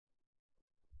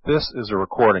This is a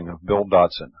recording of Bill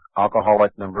Dotson,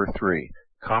 alcoholic number 3,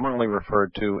 commonly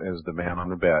referred to as the man on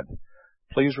the bed.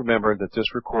 Please remember that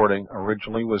this recording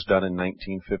originally was done in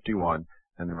 1951,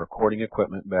 and the recording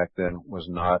equipment back then was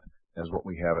not as what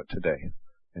we have it today.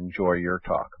 Enjoy your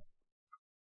talk.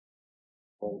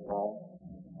 Almighty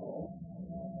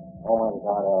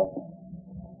God, our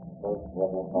first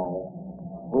Heavenly Father,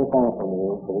 we thank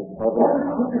you for this privilege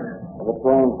of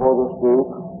appearing before this group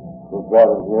who's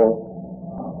gathered here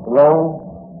to learn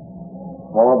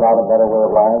more about a better way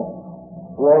of life.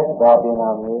 We ask God be in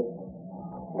our midst,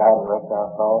 guide and direct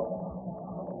our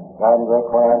thoughts, guide and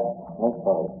direct our next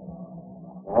place.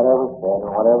 Whatever is said and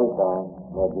whatever is done,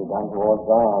 may it be done towards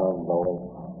thy honor and glory.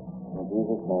 In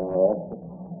Jesus' name we ask it.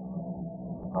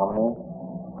 Amen.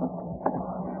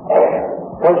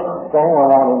 First thing I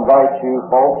want to invite you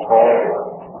folks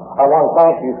I want to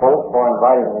thank you folks for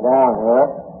inviting me down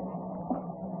here.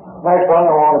 Next thing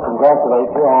I want to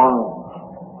congratulate you on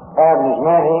having as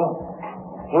many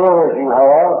here as you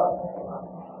have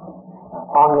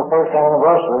on your first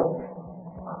anniversary.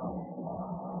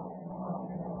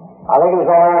 I think it was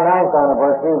on our 9th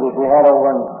anniversary that we had over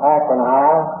in Akron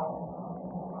High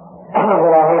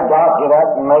that I heard Doc get up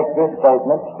and make this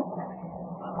statement.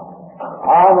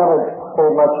 I never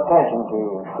paid much attention to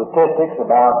statistics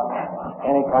about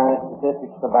any kind of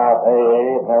statistics about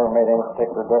AA. It never made any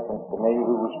particular difference to me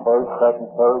who was first, second,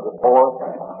 third, or fourth.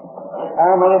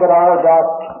 How many but I heard Doc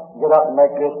get up and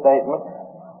make this statement?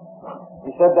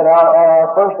 He said that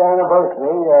our first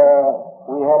anniversary,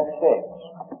 we had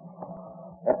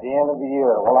 6 at the end of the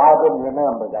year. Well, I didn't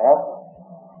remember that.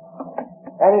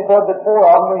 And he said that 4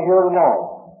 of them are here tonight.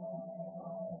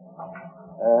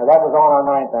 That was on our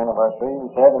 9th anniversary, he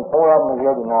said, and 4 of them are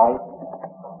here tonight.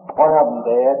 1 of them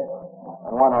dead,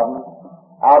 and 1 of them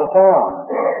out of town,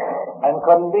 and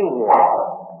couldn't be here.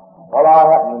 Well, I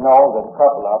happen to know that a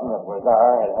couple of them that were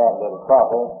there had had a little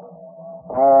trouble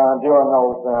during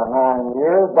those 9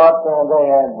 years, but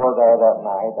they were there that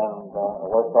night and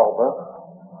were sober.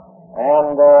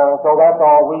 And so that's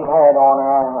all we've had on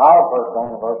our first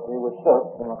anniversary was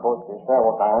 6, and of course there's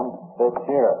several times 6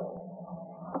 here.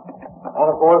 And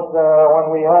of course, when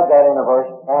we had that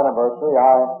anniversary,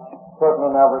 I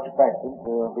certainly never expected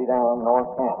to be down in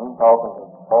North Canton talking to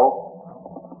folks.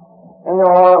 And there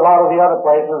are a lot of the other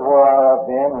places where I have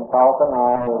been and talking,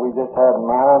 we just had in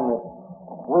mind that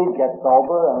we'd get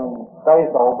sober and stay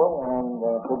sober, and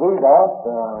to do that,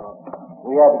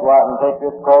 we had to go out and take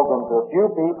this program to a few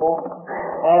people,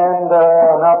 and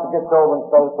not to get sober and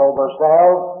stay sober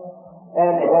ourselves.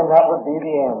 And that would be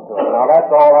the end to it. Now, that's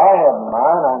all I have in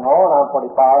mind, I know, and I'm pretty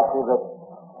positive that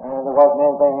there wasn't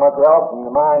anything much else in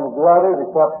the mind of the others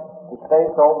except to stay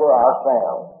sober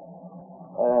ourselves.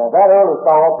 That early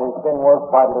thought has been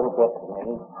worth quite a little bit to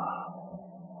me.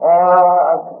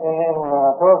 In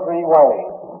 2 or 3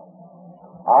 ways.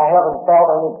 I haven't felt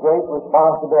any great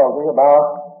responsibility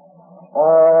about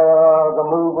the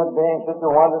movement being such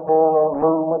a wonderful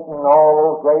movement and all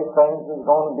those great things that's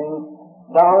going to be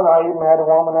done. I even had a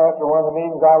woman after one of the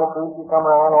meetings I recruited to come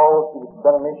around. She's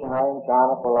been a missionary in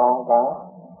China for a long time.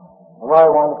 A very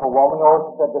wonderful woman.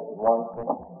 She said, this is wonderful.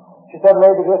 She said,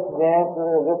 maybe this is the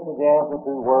answer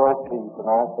to world peace. And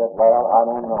I said, well, I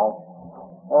don't know.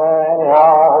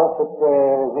 Anyhow, I hope it's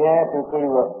the answer to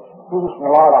peace in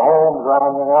a lot of homes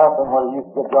around in Akron where you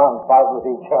used to get drunk and fight with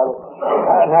each other.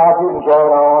 Now, if you can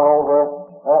carry it on over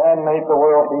and make the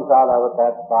world peace out of it,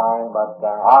 that's fine. But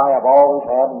I have always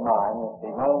had in mind that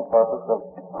the main purpose of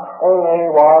AA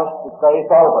was to stay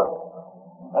sober.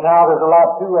 And now there's a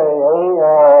lot to AA,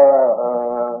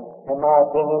 in my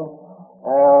opinion,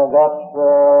 that's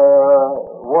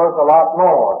worth a lot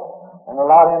more. And a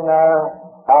lot in there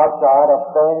outside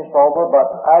of staying sober, but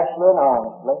actually and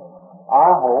honestly, I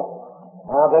hope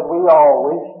that we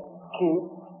always keep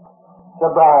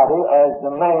sobriety as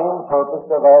the main purpose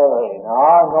of AA. Now,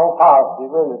 I know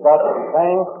positively that that's the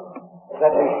thing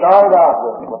that we started out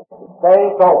with, to stay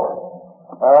sober.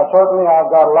 Certainly, I've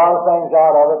got a lot of things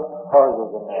out of it further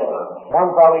than that.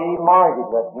 One fellow even argued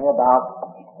with me about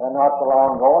not so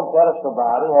long ago and said if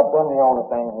sobriety had been the only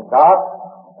thing he got,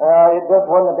 it just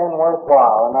wouldn't have been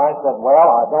worthwhile. And I said, well,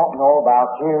 I don't know about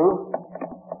you,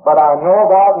 but I know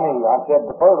about me. I said,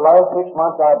 the last 6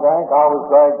 months I drank, I was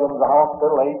dragged into the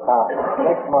hospital 8 times.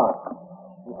 6 months.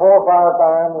 And 4 or 5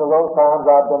 times of those times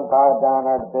I've been tied down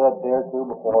there to bed there too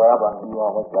before ever I knew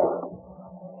I was there.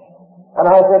 And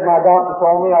I said, my doctor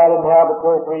told me I didn't have but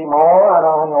 2 or 3 more, and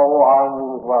I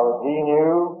knew as well as he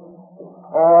knew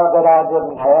that I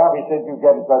didn't have. He said, you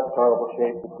get in such terrible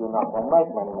shape that you're not going to make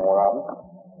many more of them.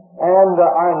 And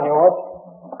I knew it.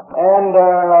 And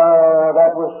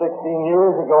that was 16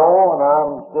 years ago, and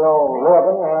I'm still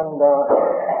living and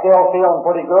still feeling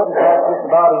pretty good. In fact, just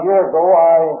about a year ago,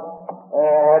 I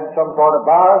had some sort of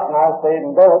virus, and I stayed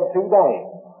in bed 2 days.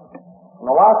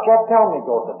 My wife kept telling me to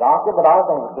go to the doctor, but I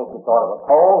think it's just a sort of a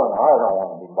cold, and I don't want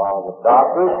to be bothered with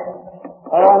doctors.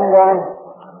 And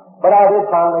but I did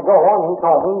finally go, and he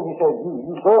told me, he said,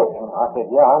 you sick? And I said,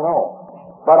 yeah, I know.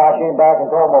 But I came back and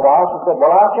told my wife, she said,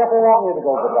 well, I kept wanting you to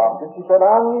go to the doctor. She said,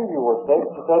 I knew you were sick.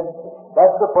 She said,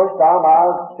 that's the first time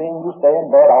I've seen you stay in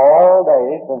bed all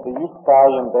day since I used to tie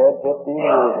you in bed 15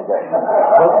 years ago.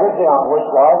 Which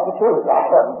was the truth. I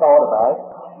hadn't thought about it.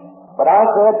 But I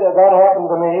said that happened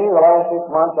to me the last 6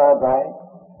 months I drank.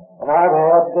 And I've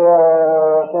had,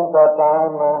 since that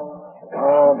time,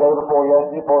 day before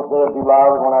yesterday, 4th day of July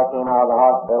was when I came out of the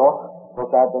hospital. Which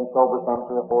I'd been sober some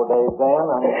 3 or 4 days then,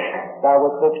 and that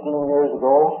was 16 years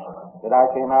ago that I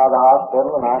came out of the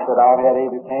hospital, and I said I've had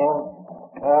 8 or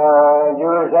 10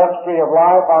 years extra of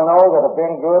life, I know, that have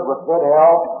been good, with good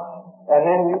health, and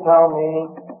then you tell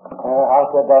me,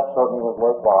 I said that certainly was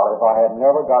worthwhile. If I had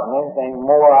never gotten anything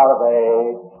more out of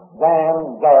AA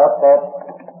than that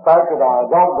fact that I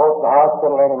don't go to the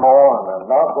hospital anymore, and I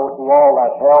don't go through all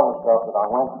that hell and stuff that I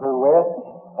went through with,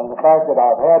 and the fact that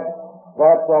I've had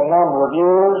that number of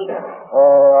years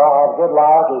of good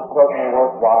life is certainly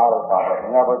worthwhile. If I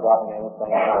had never gotten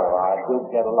anything more, I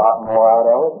did get a lot more out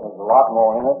of it. There's a lot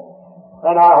more in it,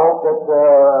 and I hope that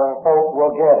folks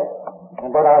will get it.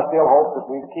 But I still hope that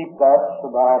we keep that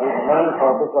so that is the main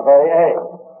purpose of AA.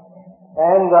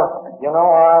 And it's getting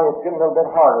a little bit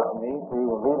harder for me to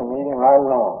lead a meeting right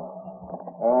along.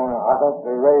 I think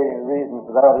the reason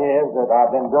for that is that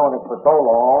I've been doing it for so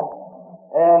long.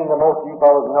 And most of you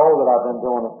fellows know that I've been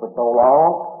doing it for so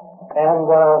long. And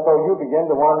so you begin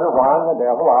to wonder why in the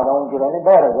devil I don't get any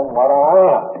better than what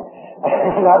I am.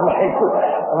 That makes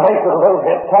it a little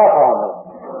bit tough on me.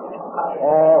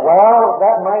 Well,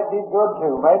 that might be good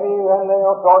too. Maybe then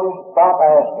they'll sort of stop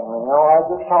asking me. I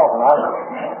was just talking.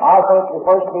 I think the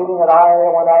first meeting that I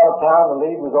went out of town to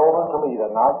lead was over in Toledo,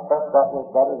 and I expect that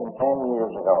was better than 10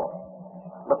 years ago.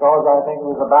 Because I think it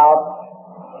was about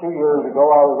 2 years ago,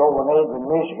 I was over in Adrian,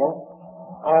 Michigan,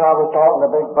 and I was talking to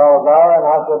a big fellow there, and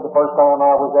I said the first time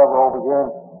I was ever over here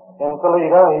in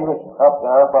Toledo, he was up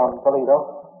there from Toledo,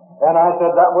 and I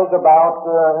said that was about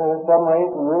 7 or 8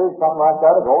 years, something like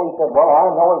that ago. He said, well,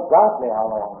 I know exactly how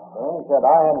long. And he said,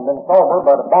 I hadn't been sober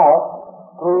but about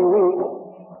 3 weeks,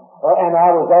 and I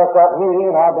was at that meeting,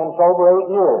 and I've been sober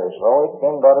 8 years, so it's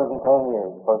been better than 10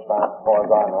 years, the first time, as far as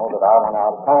I know, that I went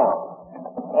out of town.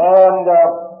 And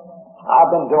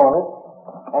I've been doing it,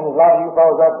 and there's a lot of you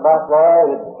fellows up back there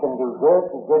that can do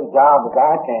just as good a job as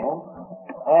I can,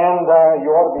 and you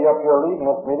ought to be up here leading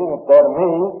this meeting instead of me,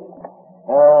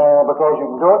 because you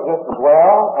can do it just as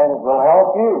well, and it will help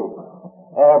you.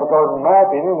 Because in my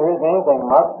opinion, there isn't anything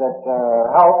much that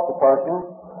helps the person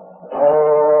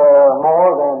more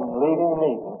than leading the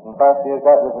meeting. In fact,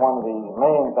 that was one of the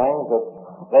main things that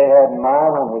they had in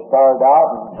mind when we started out,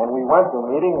 and when we went to a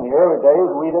meeting in the early days,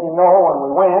 we didn't know when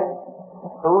we went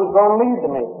who was going to lead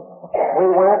the meeting. We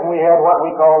went and we had what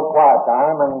we called quiet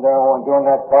time, and during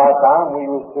that quiet time, we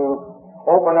was to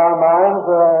open our minds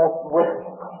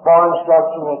for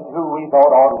instruction as to who we thought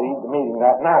ought to lead the meeting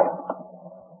that night.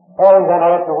 And then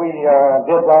after we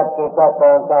did that, sat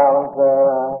there in silence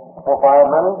for 5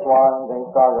 minutes while they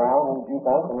started around, and you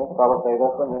think, and this fellow say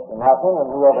this and that one, and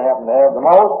whoever happened to have the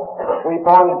most, we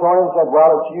pointed to him and said,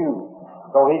 well, it's you.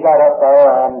 So he got up there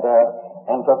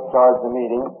and took charge of the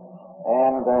meeting,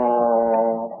 and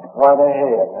went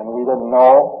ahead, and we didn't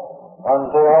know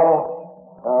until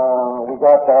we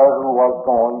got there who was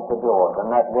going to do it,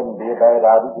 and that wouldn't be a bad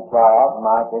idea to try out, in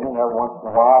my opinion, every once in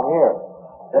a while here.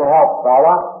 It'll help,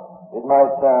 fella. It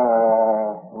might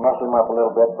muscle him up a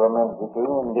little bit for a minute or two,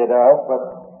 and did us, but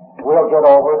we'll get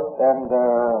over it, and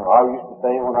I used to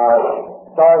say when I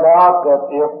started out that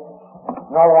if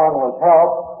no one was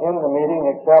helped in the meeting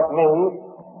except me,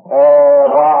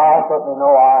 well, I certainly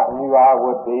knew I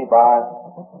would be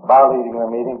by leading the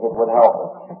meetings. It would help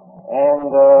us. And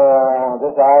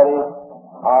this idea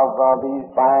of these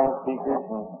fine speakers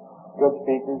and good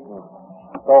speakers and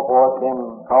so forth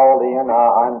being called in,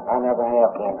 I never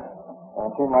have been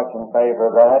too much in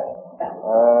favor of that,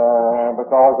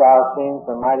 because I've seen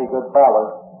some mighty good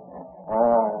fellows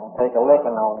take a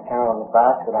licking on account of the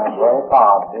fact that I'm very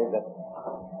positive that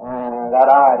that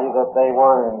idea that they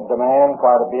were in demand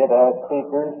quite a bit as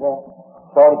speakers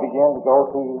sort of began to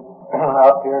go to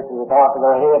up here to the top of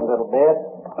their head a little bit,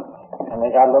 and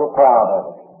they got a little proud of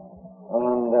it.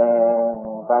 And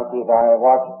in fact, as I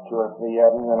watched 2 or 3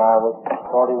 of them, then I was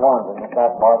sort of wondering if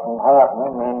that wasn't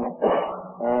happening.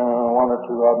 And 1 or 2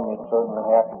 of them, it certainly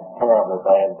happened terribly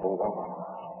bad to them.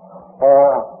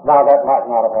 Now, that might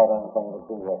not have had anything to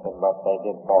do with it, but they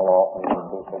did fall off and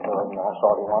do some good, and I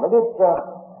sort of wondered.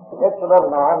 It's a little,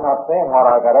 now, I'm not saying what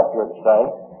I got up here to say.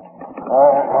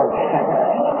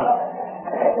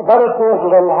 But it is a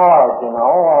little hard, you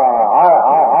know.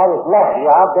 I was lucky.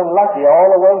 I've been lucky all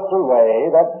the way through AA.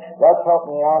 That's helped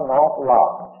me out an awful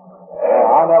lot.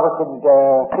 I never could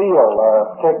feel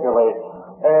particularly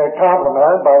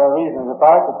complimented by the reason of the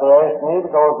fact that they asked me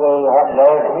because they happened to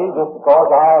ask me just because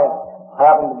I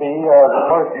happened to be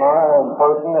the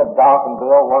person that Doc and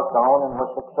Bill worked on and were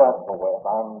successful with.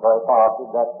 I'm very positive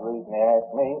that's the reason they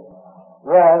asked me,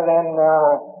 rather than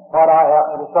what I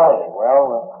happened to say.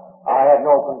 Well, I had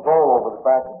no control over the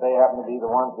fact that they happened to be the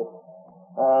ones that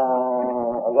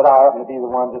I happened to be the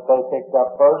ones that they picked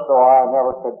up first, so I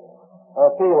never could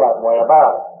feel that way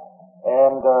about it.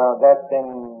 And that's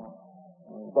been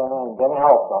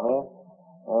help for me.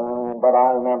 But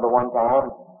I remember one time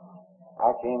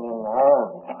I came in there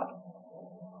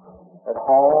at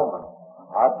home and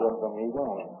I'd been to a meeting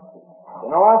and, you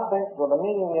know, I think with a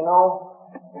meeting, you know,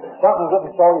 something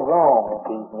getting so wrong with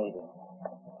these meetings.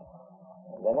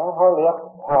 They're not hardly up to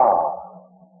par.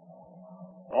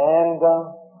 And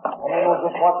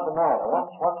just what's the matter?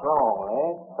 What's wrong?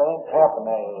 Things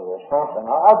happening or something.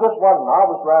 I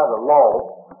was rather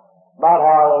low about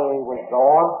how they was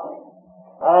going.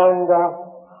 And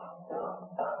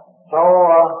so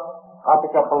I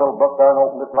picked up a little book there and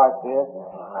opened it like this. And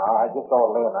I just saw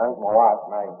it laying there. It was my wife's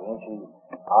magazine.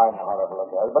 I never ever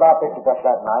looked at it. But I picked it up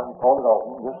that night and pulled it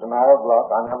open. Just a matter of luck.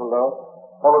 I never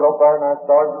looked. Pulled it up there and I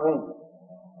started to read it.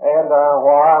 And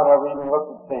why I never even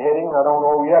looked at the heading. I don't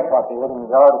know yet what the heading of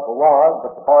the article was,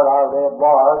 but the part I read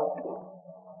was,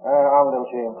 I'm a little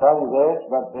ashamed to tell you this,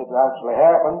 but it actually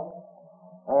happened.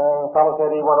 The fellow said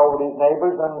he went over to his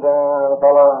neighbors, and the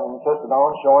fellow insisted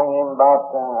on showing him about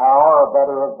an hour or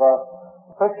better of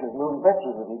moving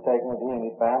pictures that he'd taken of he and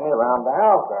his family around the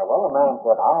house there. Well, the man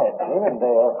said, I had seen him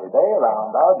day after day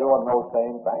around there doing those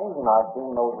same things, and I'd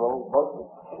seen those rose bushes.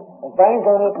 And things,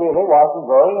 and it really wasn't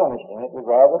very interesting. It was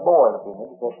rather boring to me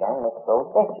to sit down and look at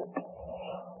those pictures.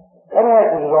 And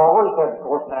after it was over, he said, of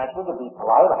course, naturally, to be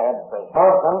polite, I had to say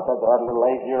something. Said they had a little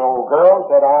 8-year-old girl.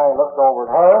 Said I looked over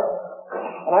at her.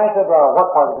 And I said, well,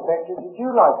 what part of the picture did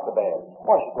you like the best?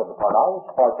 Well, she said, the part I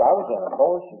was in, of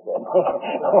course, she said.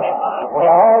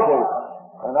 Well, I do.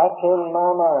 And that came in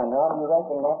my mind. Now, do you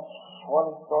reckon that's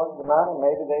what is sort of the matter?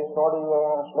 Maybe they sort of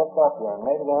slipped up here.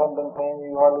 Maybe they haven't been paying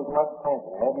you hardly as much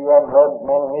attention. Maybe you haven't read as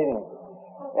many meetings.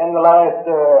 In the last,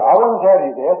 I wouldn't tell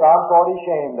you this. I'm sort of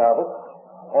ashamed of it.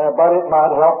 But it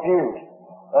might help you.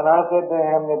 And I said to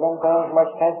him, they've been paying as much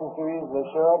attention to you as they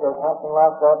should, or something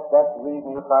like that. That's the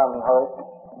reason you finally hurt.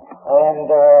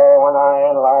 And when I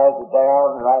analyzed it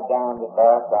down, right down the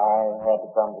fact, I had to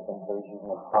come to the conclusion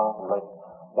that possibly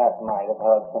that might have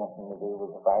had something to do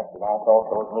with the fact that I thought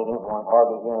those meetings weren't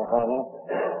hardly as entertaining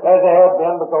as they had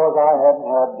been because I hadn't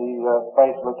had the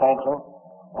spatial attention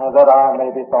that I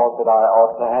maybe thought that I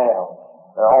ought to have.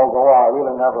 Although I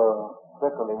really never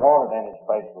particularly wanted any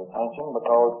spatial attention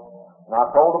because, and I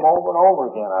told them over and over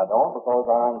again, I don't, because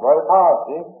I'm very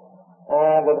positive,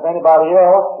 and that if anybody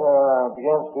else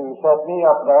begins to set me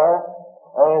up there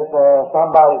as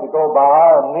somebody to go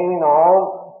by and lean on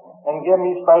and give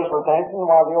me spatial attention,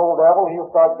 while the old devil, he'll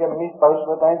start giving me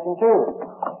spatial attention too.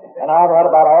 And I've had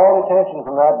about all the attention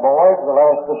from that boy for the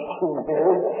last 15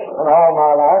 years and all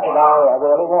my life, and I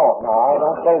really won't. Now, I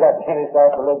don't say that in any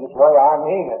sacrilegious way, I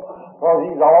mean it. Well,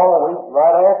 he's always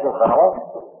right after a fellow.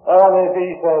 And if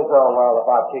he says, oh, well, if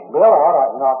I kick Bill out, I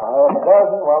can knock a half a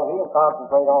dozen, well, he'll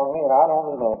concentrate on me, and I don't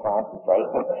need any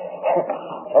concentration.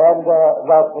 And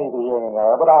that's neither here nor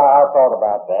there, but I thought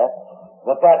about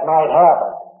that might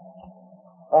happen.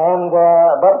 And,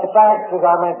 but the fact, as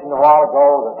I mentioned a while ago,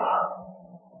 that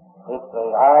it's the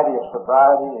idea of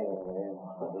sobriety is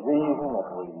the reason that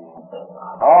we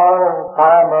are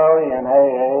primarily in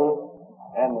AA,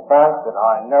 and the fact that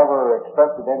I never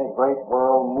expected any great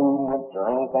world movement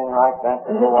or anything like that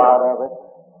to go out of it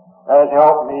has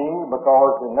helped me,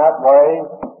 because in that way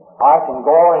I can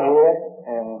go ahead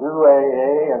and do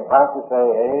AA and practice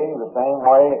AA the same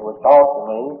way it was taught to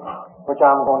me, which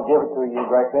I'm going to give it to you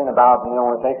directly in about, it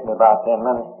only takes me about 10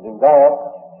 minutes to do that.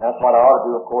 That's what I ought to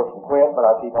do, of course, and quit, but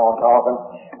I keep on talking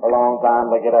for a long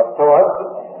time to get up to it.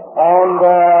 And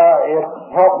it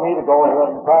helped me to go ahead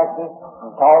and practice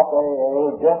and talk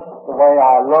AA just the way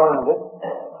I learned it,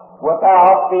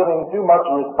 without feeling too much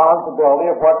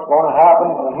responsibility of what's going to happen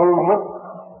to the movement,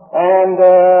 and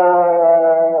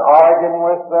arguing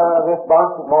with this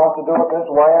bunch that wants to do it this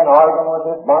way, and arguing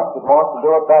with this bunch that wants to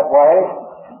do it that way.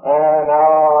 And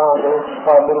now there's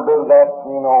quite a little bit of that,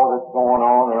 that's going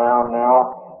on around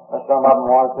now. Some of them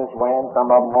want it this way, and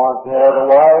some of them want it the other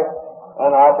way.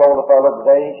 And I told a fellow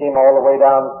today, he came all the way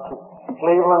down to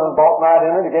Cleveland and bought my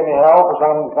dinner to give me help for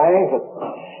some things that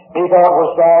he thought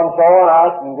was so and so, and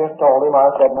I just told him, I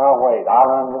said, now wait, I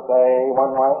learned this AA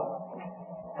one way,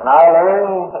 and I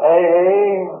learned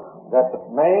AA that the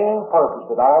main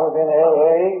purpose that I was in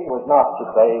AA was not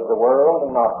to save the world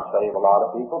and not to save a lot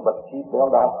of people, but to keep Bill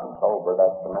Dotson sober.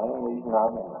 That's the main reason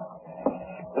I'm in there.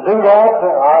 To do that,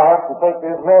 I have to take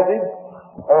this message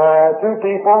to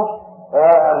people.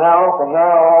 Now, from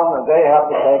now on, they have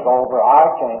to take over.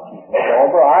 I can't keep them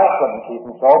sober. I couldn't keep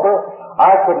them sober.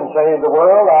 I couldn't save the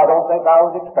world. I don't think I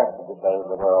was expected to save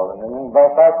the world. And the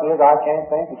fact is, I can't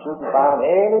think that you can find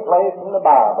any place in the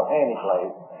Bible, any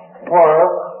place,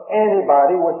 where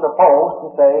anybody was supposed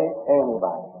to save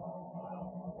anybody.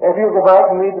 If you go back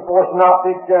and read the four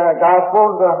synoptic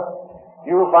Gospels,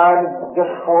 you'll find that just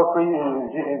before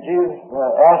Jesus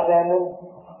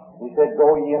ascended, he said,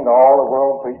 go ye into all the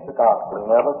world and preach the gospel. He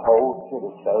never told you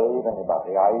to save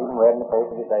anybody. I even read in the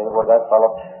paper today where that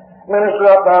fellow ministered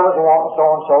up there was wanting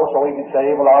so-and-so so he could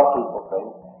save a lot of people,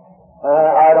 see.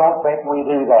 I don't think we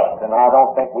do that, and I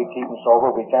don't think we keep them sober.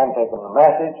 We can take them the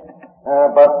message,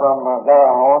 but from there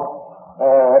on,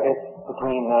 it's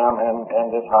between them and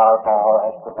this higher power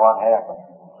as to what happened.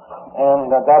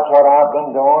 And that's what I've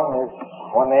been doing, is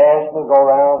when they ask me to go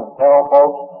around and tell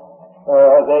folks the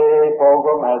AA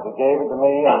program as it gave it to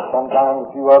me, and sometimes a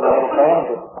few other little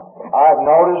things, I've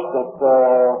noticed that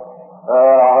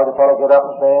I heard a fellow get up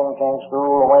and say he came to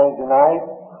school on Wednesday night,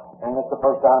 and it's the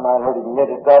first time I heard him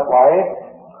admit it that way.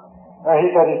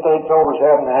 He said he stayed sober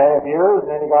 7.5 years,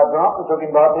 and then he got drunk, and it took him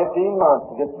about 15 months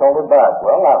to get sober back.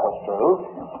 Well, that was true,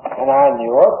 and I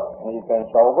knew it, and he's been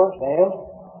sober since.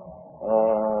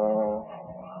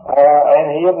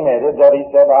 And he admitted that he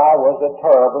said, I was a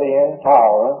terribly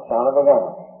intolerant son of a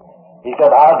gun. He said,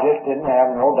 I just didn't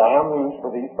have no damn use for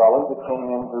these fellows that came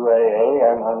into AA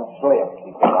and slipped.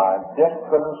 He said, I just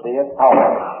couldn't see it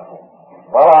tolerant.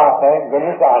 Well, I thank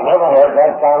goodness I never had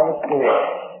that kind of a spirit.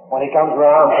 When he comes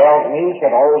around and tells me, he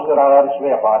said, oh, said I had a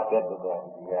slip. I said to them,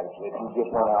 you had a slip. You just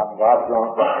went out and got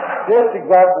drunk. Just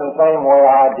exactly the same way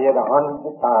I did 100s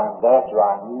of times. After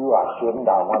I knew I shouldn't,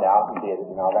 I went out and did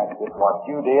it. That's just what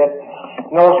you did.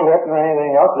 No slipping or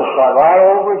anything else. Just start right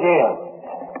over again.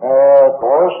 Of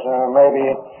course, maybe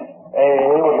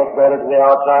AA would look better to the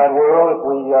outside world if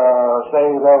we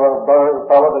saved every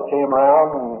fellow that came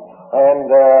around and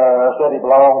said he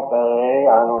belonged to AA.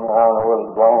 I don't know whether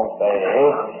he belongs to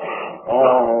AA.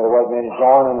 There wasn't any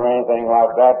joining or anything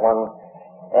like that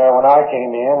when I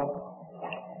came in.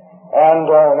 And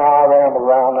now I rambled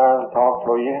around there and talked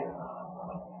to you.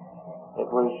 It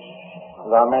was,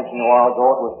 as I mentioned a while ago,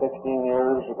 it was 16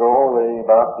 years ago,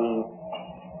 about the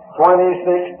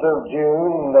 26th of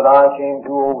June, that I came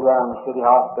to over there in the City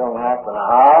Hospital in Akron,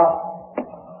 Ohio.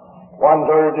 One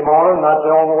Thursday morning, that's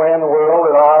the only way in the world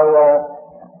that I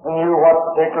knew what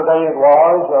particular day it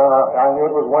was. I knew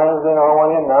it was Wednesday, and I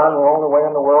went in there, and the only way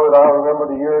in the world that I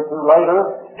remembered a year or two later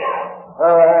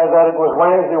that it was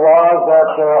Wednesday was that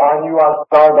I knew I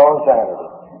started on Saturday.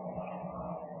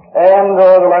 And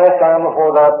the last time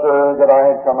before that that I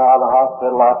had come out of the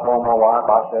hospital, I told my wife,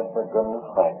 I said, for goodness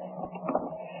sake,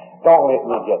 don't let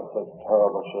me get in such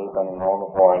terrible shape anymore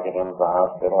before I get into the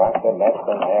hospital. I said, that's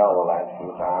been hell the last few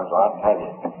times, I'll tell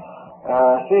you.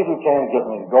 See if you can get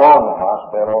me to go in the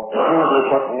hospital. It usually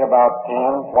took me about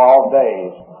 10, 12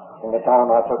 days from the time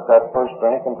I took that first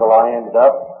drink until I ended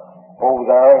up over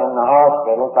there in the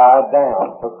hospital tied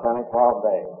down. It took 10 or 12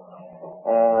 days.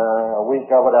 A week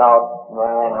of it out,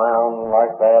 round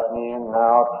like that, in and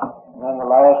out. And then the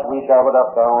last week of it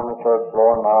up there on the church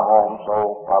floor in my home,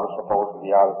 so I was supposed to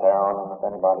be out of town, and if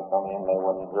anybody come in, they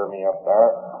wouldn't hear me up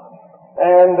there.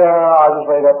 And I just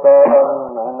laid up there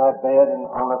in that bed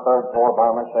on the third floor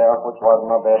by myself, which wasn't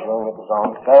my bedroom, it was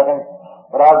on the second.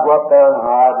 But I'd go up there and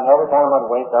hide, and every time I'd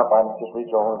wake up, I'd just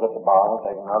reach over and get the bottle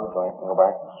and take another drink and go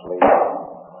back to sleep.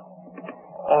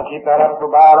 And keep that up for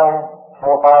about 4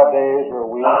 or 5 days or a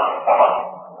week.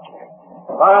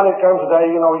 Finally, it comes a day,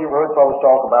 you've heard fellas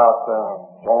talk about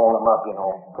throwing them up,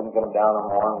 couldn't get them down in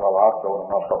the morning. Well, I'll throw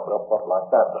them up like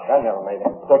that. But that never made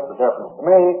any particular difference to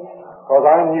me, because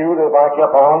I knew that if I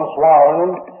kept on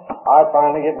swallowing them, I'd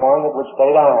finally get one that would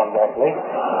stay down directly.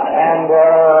 And,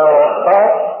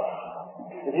 but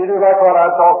if you do that's what I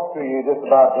talked to you just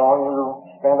about doing, you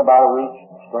spend about a week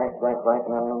drinking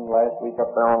them last week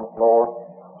up there on the floor.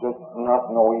 just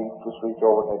nothing, no eat, just reach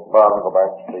over, take the bottle, and go back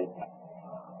to sleep.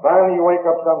 Finally, you wake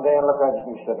up someday and look at it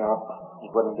and you say, no,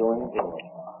 it wouldn't do any good.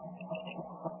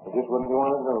 It just wouldn't do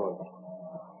any good.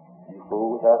 You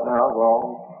fool with that now,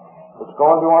 wrong. It's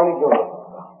going to do any good.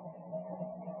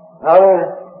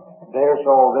 Another day or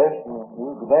so of this, and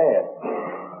you'd be dead.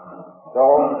 So,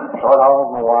 short out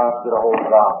with my wife, get a hold of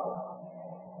the doctor.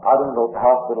 I didn't go to the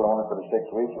hospital only for the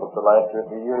 6 weeks, but the last 2 or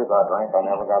 3 years I drank, I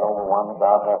never got over one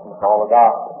without having to call a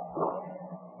doctor.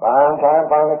 Time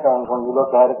finally comes when you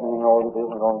look at it and you know that it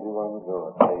isn't going to do any good.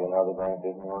 Say another drink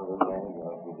isn't going to do any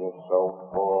good. You're just so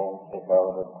full and sick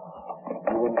of it.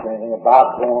 You wouldn't say anything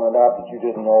about throwing it out that you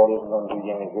didn't know it isn't going to do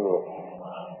you any good.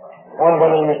 One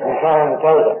believer is trying to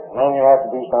take it, and then you have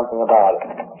to do something about it.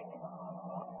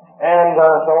 And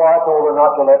so I told her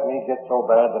not to let me get so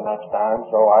bad the next time,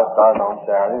 so I started on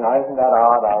Saturday. Now, isn't that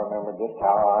odd? I remember just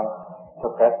how I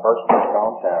took that first week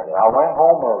on Saturday. I went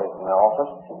home early from the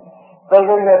office,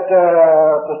 figuring that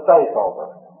to stay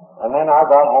sober. And then I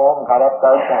got home, got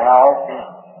upstairs to the house,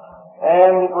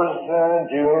 and it was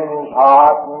June, it was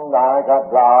hot, and I got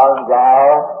drier and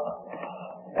drier.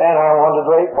 And I wanted to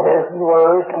drink worse and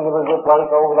worse, and there was a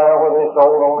place over there where they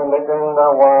sold only liquor and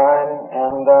wine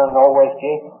and no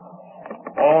whiskey.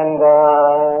 And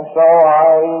so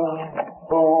I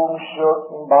shook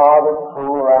and bothered and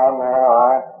flew around there.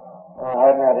 I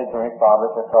hadn't had a drink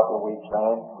probably for a couple of weeks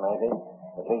then, maybe,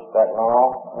 at least that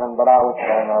long. But I was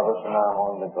so nervous and I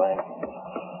wanted to drink.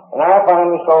 And I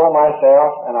finally sold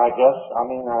myself, and I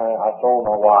sold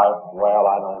my wife. Well,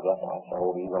 I don't guess I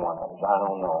sold either one of us. I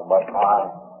don't know, but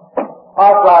I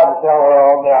tried to tell her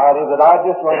on the idea that I'd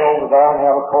just run over there and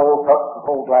have a cold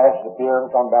glass of beer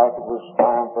and come back. It was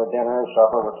time for dinner or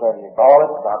supper, whichever you call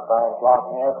it, about 5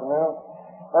 o'clock in the afternoon.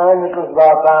 And it was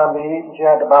about time to eat, and she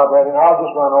had the about ready, and I'll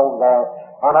just run over there,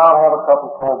 and I'll have a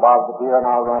couple of cold bottles of beer, and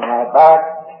I'll run right back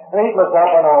and eat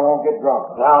myself, and I won't get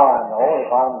drunk. Now I know if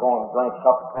I'm going to drink a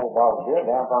couple of cold bottles of beer,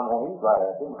 damn if I'm going to eat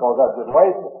right after, because that's just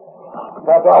wasted.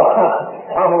 That's all.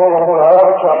 I'm going to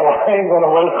have trouble. I ain't going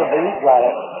to waste it to eat right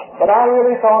after. But I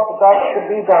really thought that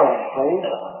could be done, see?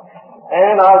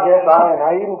 And I guess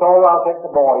I even told her I'll take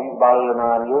the boy. He's about 8 or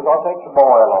 9 years. I'll take the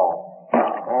boy along.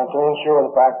 To ensure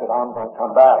the fact that I'm going to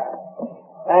come back.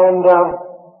 And,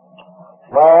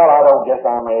 well, I don't guess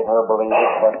I made her believe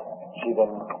it, but she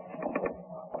didn't.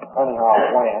 Anyhow,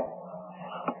 it went.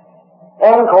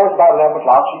 And, of course, about 11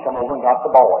 o'clock, she come over and got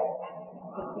the boy.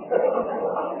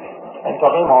 And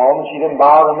took him home, and she didn't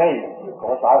bother me. Of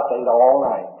course, I stayed all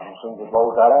night. As soon as it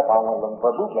blows that up, I went looking for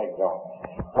a bootleg joint,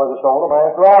 where they sold them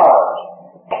after hours.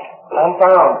 And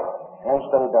found it. And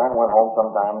stayed there and went home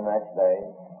sometime the next day.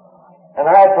 And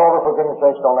I had told her, for goodness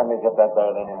sakes, don't let me get that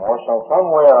bad anymore. So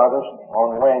somewhere or other,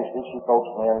 on Wednesday, she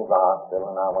coaxed me into the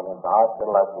hospital, and I went into the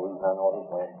hospital. That's the reason I know it was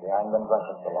Wednesday. I hadn't been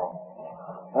drinking so long.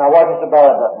 And I wasn't so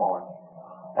bad that morning.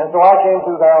 And so I came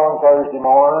through there on Thursday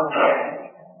morning,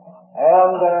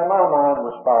 and my mind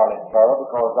was fairly clear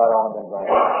because I'd only been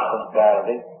drinking since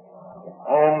Saturday.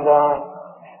 And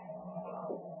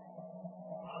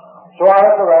so I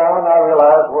looked around and I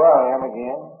realized where I am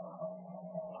again.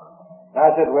 And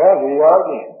I said, well, here you are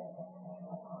again.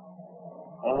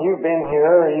 And you've been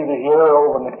here, either here or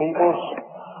over in the Peoples.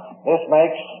 This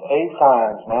makes 8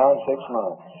 times now in 6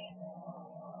 months.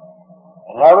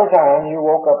 And every time you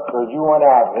woke up, because you went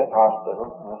out of this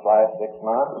hospital in this last 6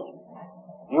 months,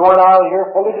 you went out of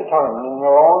here fully determined in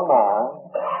your own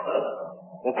mind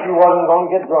that you wasn't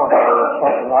going to get drunk for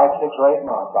something like 6 or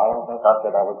 8 months. I don't think I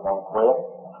said I was going to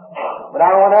quit. But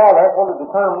I went out there fully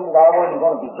determined that I wasn't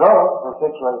going to be drunk for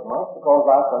 6 or 8 months because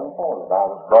I couldn't afford it. I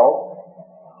was broke.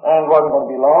 And it wasn't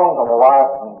going to be long until my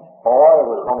wife and boy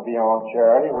was going to be on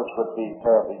charity, which would be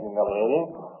terribly humiliating.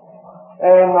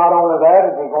 And not only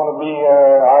that, it was going to be,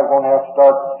 I was going to have to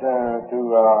start to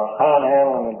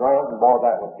panhandling and drink, and boy,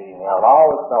 that would be hell. I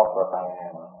always felt for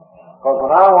panhandling. Because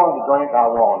when I wanted to drink, I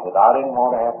wanted it. I didn't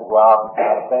want to have to go out and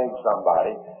try to beg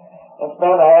somebody and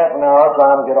spend a half an hour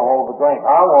trying to get a hold of a drink.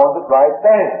 I wanted it right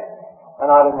then. And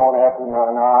I didn't want to have to,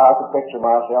 I could picture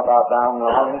myself out down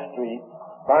on the street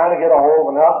trying to get a hold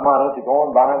of enough money to go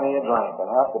and buy me a drink.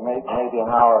 Enough to make maybe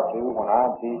an hour or two when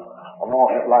I'd be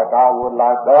wanting it like I would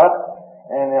like that.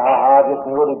 And I just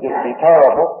knew it would just be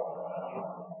terrible.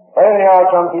 But anyhow, I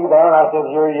come through there and I said,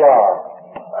 here you are.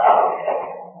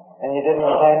 And you didn't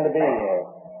intend to be here.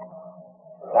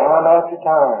 Time after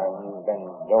time, you've been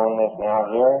doing this now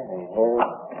here, and here,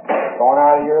 going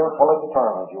out of here fully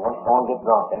determined. You weren't going to get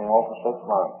drunk anymore for 6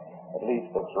 months. At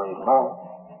least 6 or 8 months.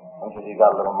 Until you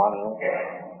got a little money in.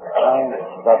 And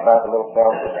you got back a little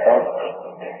self-respect.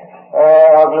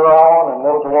 Of your own and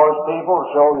little towards people to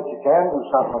show that you can do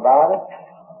something about it.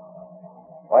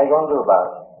 What are you going to do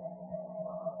about it?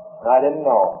 And I didn't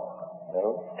know.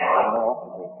 No, I didn't know what to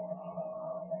do.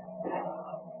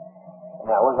 And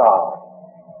that was all.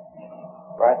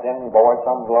 Right then, the boy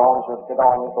comes along and says, "Get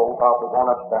on, this old top is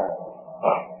going upstairs."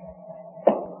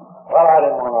 Well, I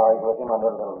didn't want to argue with him. I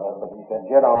did a little bit, but he said,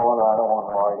 "Get on, I don't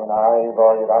want to argue." And I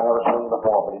argued. I never seen him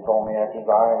before, but he told me after his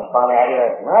eye, and finally I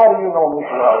asked him, "How do you know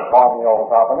Mr. Wells called me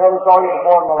old top? I never saw you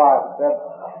before in my life." He said,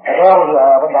 "Well, you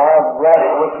haven't. I have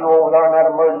ratted with you over there in that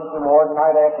emergency ward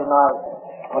night after night.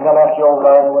 When they left you over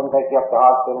there, they wouldn't take you up to the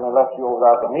hospital, and they left you over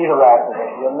there to meet a rat with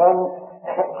you. And then,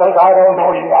 since I don't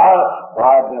know you,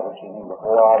 I've never seen him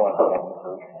before. I wasn't telling the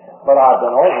truth. But I've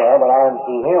been over there, but I didn't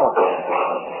see him.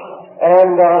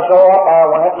 And so up I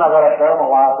went, and I got up there, my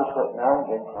wife was sitting there, and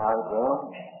didn't time to him.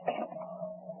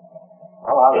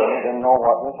 Well, I really didn't know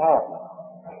what was happening.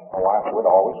 My wife would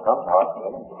always come to the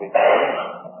hospital and speak to me.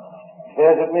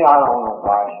 Visit me, I don't know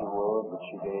why she would, but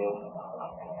she did.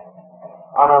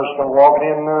 I remember she come walking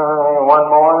in one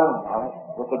morning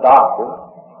with the doctor.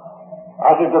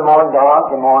 I said, "Good morning,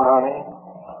 Doc. Good morning, honey.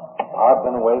 I've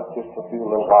been awake just a few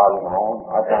little while, you know.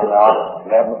 I found out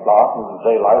at 11 o'clock, and it was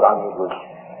daylight. I knew it was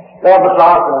 11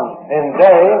 o'clock in the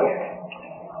day."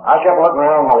 I kept looking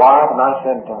around at my wife, and I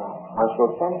said, "Let's go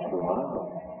to Sunday school, honey."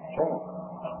 "Sure."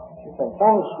 She said,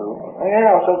 "Sunday school?"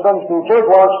 "Yeah," I said, "Sunday school church."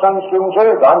 "Well, it's Sunday school and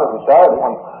church." I was Saturday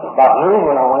one about noon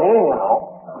when I went in, you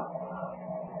know.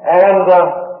 And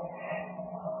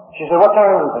she said, "What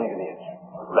time do you think it is?"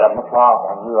 11 o'clock.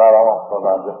 I knew right off because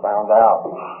I just found out.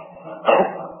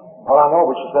 "Well, I know,"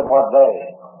 but she said, "What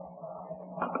day?"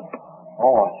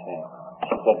 "Oh," I said.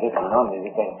 She said, "This is Monday,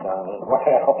 this ain't Sunday."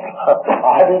 Well,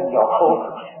 I didn't know.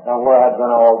 Now, where I'd been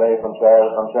all day from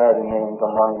Saturday noon to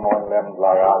Monday morning, 11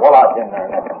 o'clock. Well, I'd been there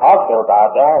in the hospital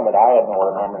died down, but I had no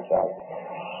remembrance of it.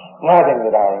 Nothing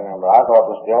that I remember. I thought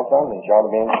it was still Sunday. She ought to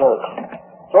be in church.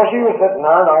 So she was sitting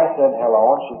there, and I said,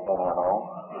 "Hello," and she said, "Hello."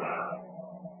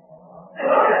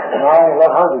 And I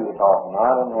let her do the talking.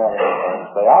 I didn't have anything to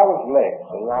say. I was licked,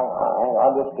 see. I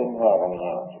just didn't have any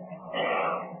answer.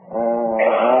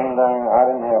 And I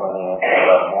didn't have any answer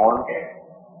that morning.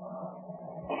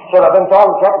 She said, "I've been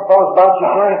talking to a couple of fellows about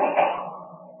your drink."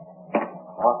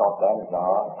 I thought that was all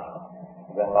right.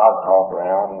 There's been a lot of talk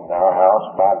around in our house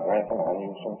about drinking. I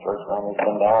knew some church members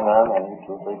been down there, and I knew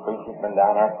 2 or 3 preachers been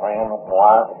down there praying with my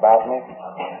wife about me.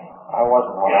 I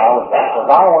wasn't when I was there,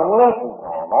 because I wouldn't listen to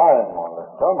them. I didn't want to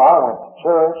listen to them. I went to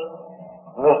church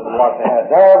and listened to what they had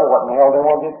there, but what in the hell they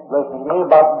wanted to listen to me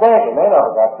about the drinking. They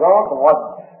never got drunk, and what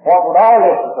would I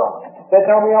listen to them? They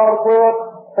tell me I ought to quit?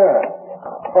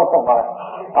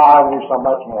 I knew so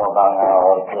much more about how I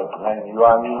ought to quit than you.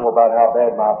 I knew about how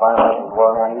bad my finances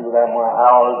were, and I knew that many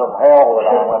hours of hell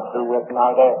that I went through with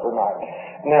night after night.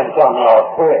 And then tell me I ought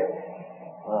to quit.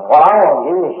 What I want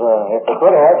to do is, if they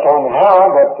could have told me how,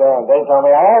 but they tell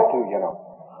me I ought to, you know.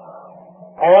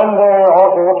 And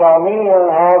also tell me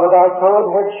how that I could,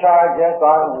 which I guess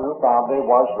I knew probably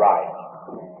was right.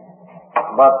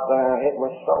 But it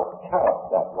was so tough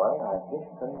that way, I just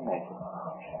couldn't make it.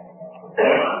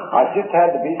 I just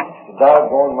had to be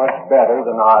doggone much better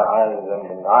than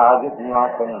I just knew I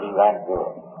couldn't be that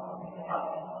good.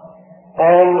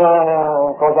 And,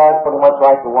 of course, I was pretty much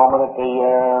like the woman that the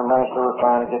minister was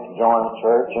trying to get to join the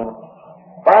church. And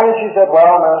finally she said,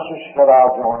 "Well, minister," she said,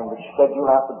 "I'll join." But she said,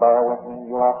 "You'll have to bear with me.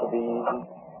 You'll have to be easy."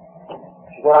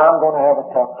 She said, "I'm going to have a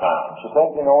tough time." She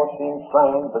said, "You know, it seems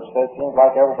strange, but she said, it seems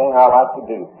like everything I like to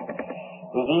do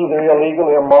is either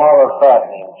illegal, immoral, or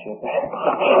fattening." She said,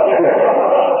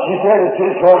 "It's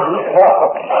just going to be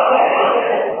tough."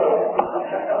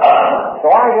 So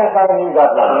I guess I knew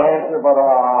that was the answer, but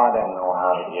I didn't know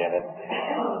how to get it.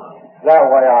 That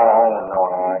way I didn't know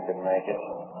how I could make it.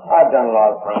 I've done a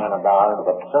lot of praying about it,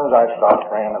 but as soon as I started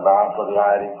praying about it, the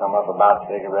idea come up about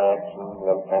cigarettes and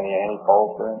little penny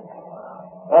anti-poker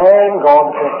and going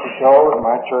to picture shows, and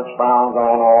my church frowns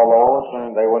on all those,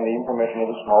 and they wouldn't even permit me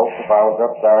to smoke. If I was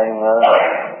up there in their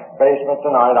basement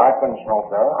tonight, I couldn't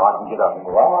smoke there. I can get up and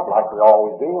go out like we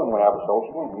always do when we have a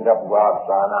social. We get up and go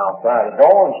outside the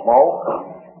door and smoke.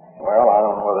 Well, I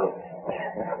don't know whether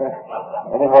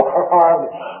any more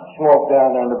smoke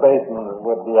down there in the basement as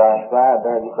would be outside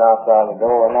there, just outside the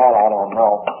door or not, I don't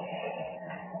know.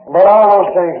 But all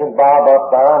those things would bob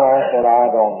up there, and I said, I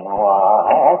don't know.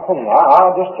 I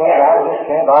just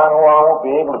can't. I know I won't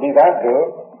be able to be that good.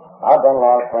 I've done a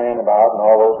lot of praying about it, and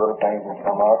all those little things would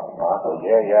come up. And I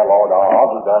said, yeah, Lord, I'll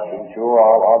do that too. Sure,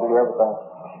 I'll do everything.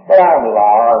 But I'm a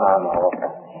liar, and I know it.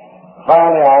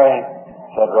 Finally, I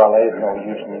said, well, there's no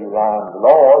use in you lying to the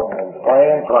Lord and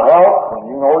praying for help, and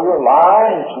you know you're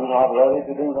lying, and you're not ready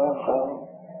to do that thing.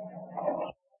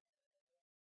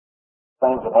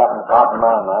 things that happened top of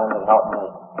my mind that helped me.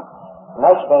 The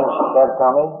next thing she said to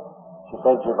me, she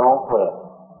said, "You're going to quit."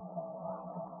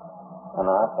 And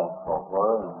I think, well,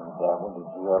 where in the devil did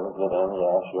you ever get any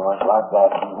assurance like that?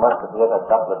 You must have hit a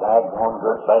couple of daggone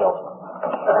good salesmen.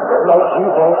 It makes you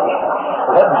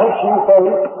think,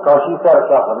 because she said a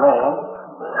couple of men,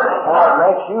 it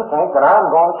makes you think that I'm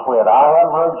going to quit. I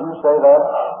haven't heard you say that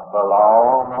for a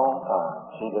long, long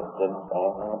time. She just didn't say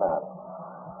anything about it.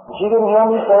 And she didn't hear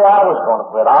me say I was going to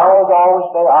quit. I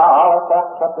always say, I'll have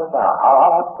to cut this out.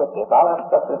 I'll have to cut this. I'll have to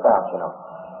cut this out, you know.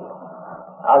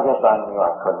 I guess I knew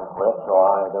I couldn't quit, so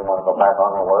I didn't want to go back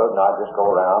on the word, and I'd just go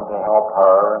around to help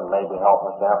her and maybe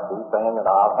help myself too, saying that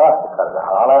I'll have to cut it out.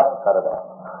 I'll have to cut it out.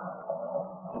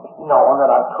 Knowing that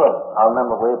I couldn't. I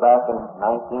remember way back in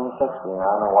 1960, and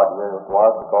I know what year it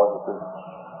was because it was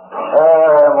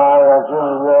my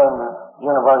junior year in the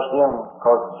university, and of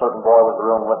course a certain boy was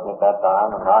rooming with me at that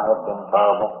time, and I had been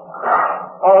terrible.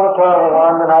 I was a terrible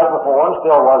one the night before, and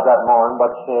still was that morning, but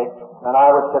sick. And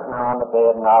I was sitting on the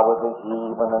bed, and I was a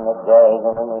heaving and a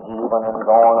gagging and a heaving and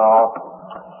going off.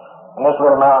 And this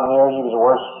little mountaineer, he was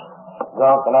worse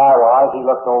drunk than I was. He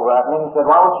looked over at me and he said,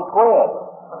 "Why don't you quit?"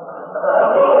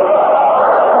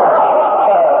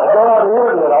 God, he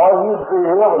did. All you see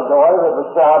here was the way that was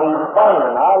shouting even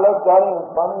funnier. And I looked at him as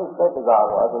funny as sick as I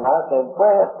was, and I said,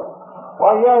 "Quit."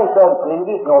 "Well, yeah," he said, "see,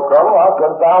 there's no trouble. I've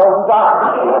got 1,000 times."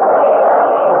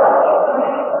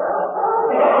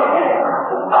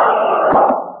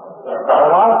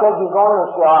 And I said, "You're going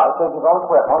to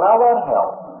quit." Well, now that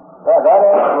helped. That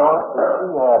assurance that she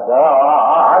had there,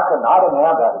 I didn't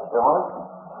have that assurance.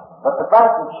 But the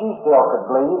fact that she still could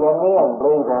believe in me and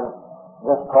believe in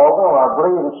this program, or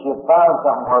believe that she had found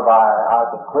something whereby I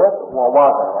could quit, well,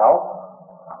 was a help.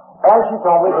 And she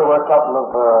told me there were a couple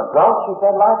of drunks, she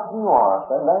said, like you are. I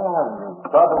said, "Man,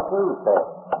 Southern Crew said."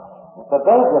 She said,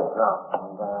 "They get drunk,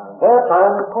 and they're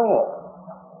trying to quit.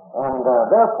 And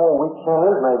they're poor weak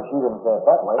sinners." Maybe she didn't say it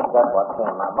that way, but that's what came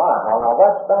in my mind. Well, now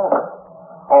that's better.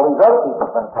 All these other people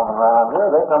have been coming around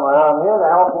here. They come around here to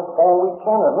help this poor weak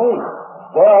sinner, me.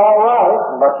 They're all right,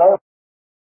 but they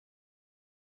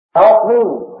help me.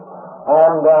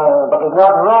 And but there's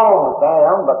nothing wrong with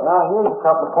them. But now here's a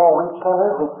couple of poor weak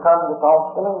sinners that's come to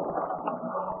talk to me.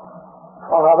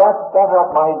 Well, now that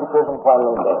helped my egotism quite a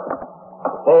little bit.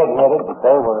 They admitted that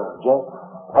they were just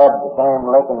had the same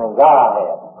licking as I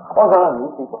had. Well, then, you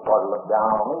people sort of look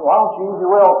down on me. Why don't you use your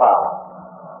willpower?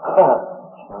 Yeah.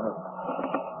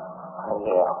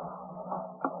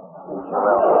 Use your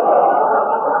willpower.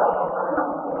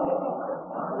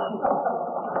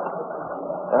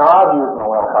 And I've used my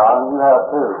willpower, and you have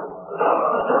too.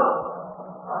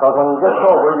 Because when you get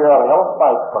sober, you have a hell of a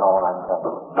fight to put on, I can tell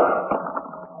you.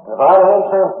 If I had any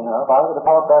sense enough, I could have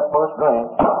bought that first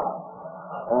drink.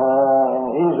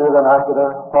 Easier than I could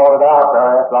have thought it out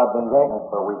there after I'd been drinking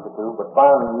for a week or two, but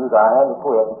finally I had to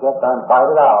quit and get there and fight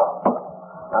it out.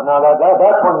 And now that's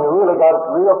when you really got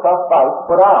a real tough fight to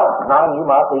put out. Now you,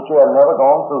 my preacher, have never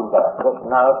gone through that. Sitting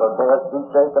there for a bare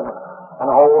street shaking and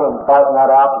holding and fighting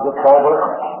that out to get sober,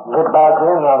 get back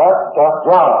in. Now that's a tough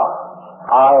job.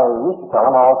 I used to tell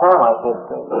them all the time, I said,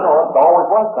 you know, it always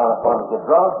was kind of fun to get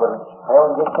drunk, but it's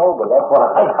hell to get sober. That's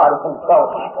what I got to tell.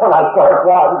 When I started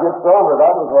out to get sober,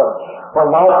 that was when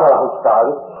my trouble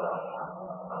started.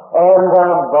 And,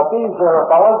 but these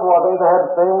fellows, well, they had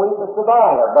the same weakness that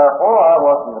I had. Therefore, I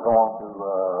wasn't going to,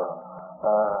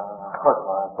 hurt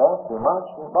myself too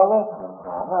much by listening to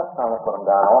them. That's kind of put them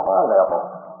down on my level.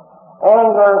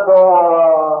 And, so,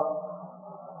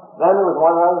 then there was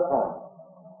one other thing.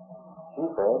 She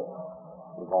said,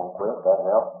 "You're going to quit." That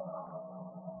helped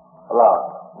a lot.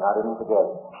 And I didn't forget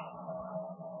it.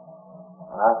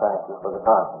 And I thank you for the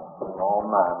confidence putting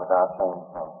on mine without saying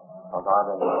so. Because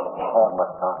I didn't have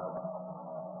much confidence.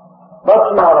 But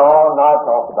she went on, and I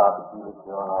talked about the pubic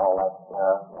cure and all that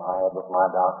stuff. I had with my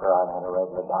doctor, I had a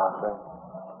regular doctor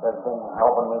that's been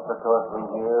helping me for 2 or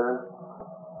 3 years.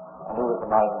 And he was a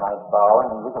mighty nice fellow,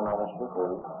 and he was a minister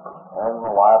too. And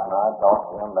my wife and I talked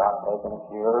to him about taking a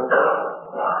cure.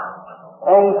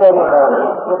 And he said it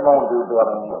won't do Bill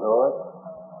any good.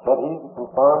 Said he's a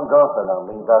confirmed drunkard, I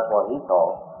believe that's what he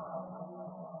called.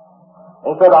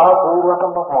 He said, "I'll fool with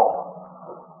him before."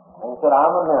 And he said,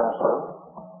 "I'm a minister,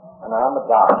 and I'm a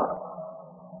doctor."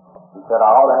 He said, "I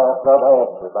ought to have some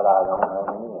extra, but I don't have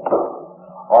any extra.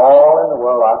 All in the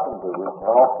world I can do is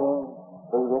help him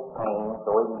through this pain so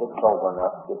he can get sober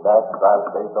enough to get back and try to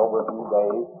stay sober a few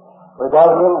days. But it does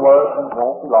a little work and it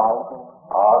won't be long.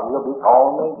 He'll be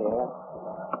calling me again.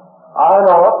 I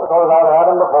know it because I've had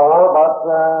him before, but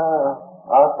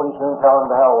I pretty soon tell him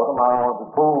to hell with him. I don't want to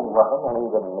be fooled with him, and he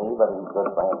didn't me, but he's a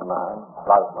good friend of mine.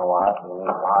 Like my wife and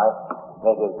his wife.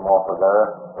 They did more for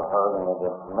her than they did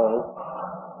for me.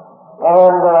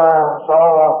 And so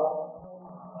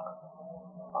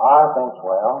I think,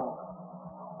 well,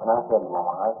 and I said to my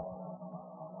wife,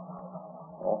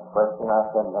 next question I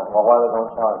said, well, why are they going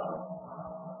to charge me?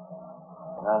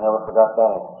 And I never forgot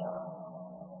that answer.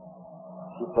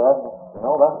 She said, you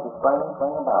know, that's the strange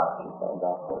thing about it. She said,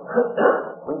 that's it.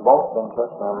 We've both been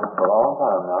church members for a long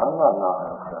time now. I'm not knocking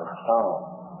the church down.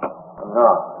 I'm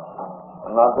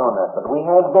not doing that. But we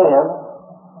had been,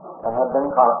 and had been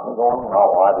constantly going,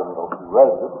 I didn't go too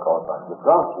regular because I get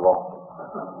drunk too often.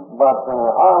 But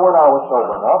when I was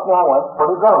sober enough, I went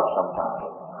pretty drunk sometimes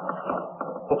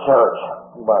to church.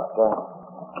 But,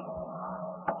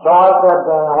 so I said,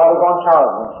 what are you going to charge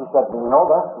me? She said, you know,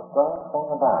 that's the strange thing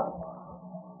about it.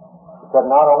 She said,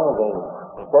 not only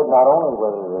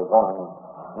were they going to,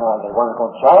 they weren't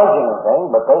going to charge anything,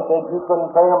 but they said you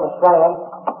couldn't pay them a cent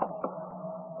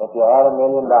if you had $1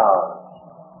 million.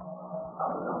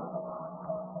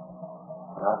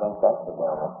 And I think that's the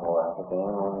devil for us. If you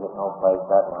ain't going to get no place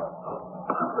that much.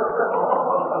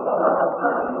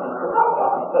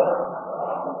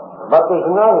 But there's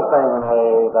another thing in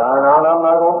AA, and I'm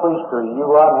not going to preach to you. You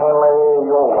go out and handle AA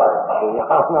your way. See,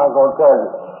 I'm not going to tell you.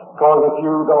 Because if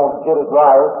you don't get it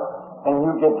right, and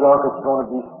you get drunk, it's going to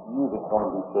be you that's going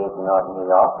to be sick and not me.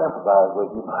 I'll sympathize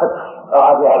with you, but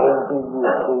I'd rather it be you,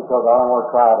 see, because I don't want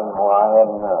to try it anymore. I had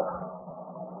enough.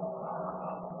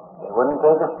 They wouldn't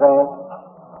take a cent,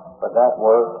 but that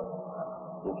worked.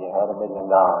 If you had $1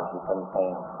 million, you couldn't pay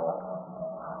them for it.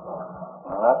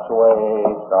 And that's the way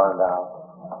AA started out.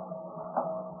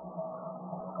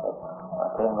 But I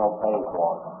couldn't go pay for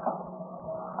it.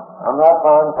 I'm not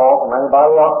trying to talk from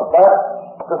anybody else, but that's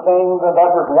the thing, that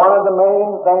was one of the main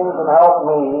things that helped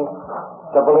me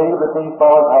to believe that these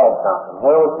fellows had something.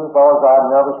 There were two fellows I'd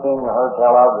never seen or heard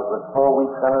tell of that was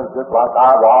 4-week sinners just like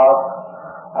I was,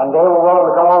 and they were willing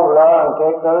to come over there and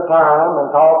take their time and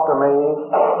talk to me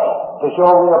to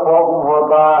show me a program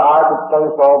whereby I could stay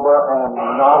sober, and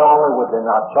not only would they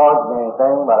not charge me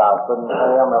anything, but I couldn't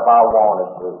pay them if I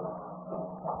wanted to.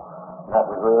 That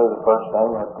was really the first thing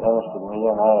that interested me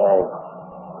in AA.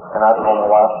 And I told my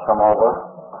wife to come over,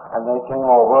 and they came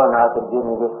over, and I could give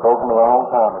me this program a long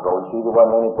time ago. You see, there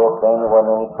wasn't any book then, there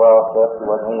wasn't any 12 steps,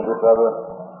 there wasn't any of this other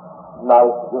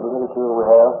nice good literature we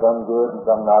have, some good and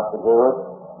some not so good,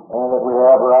 and that we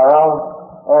have around.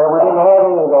 And we didn't have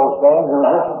any of those things. It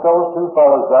was just those two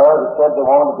fellows there that said they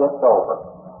wanted to get sober.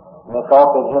 And they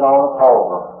thought they'd hit on a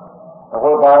program. And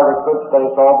whereby they could stay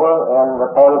sober, and the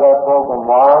part of that program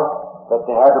was that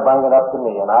they had to bring it up to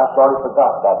me, and I sort of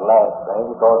forgot that last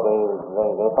thing because they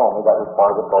told me that was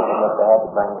part of the program that they had to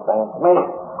bring the thing to me.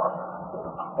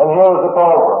 And here's the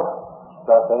program.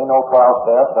 So I say, no 12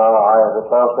 steps, no, the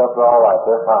 12 steps are all right,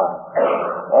 they're fine.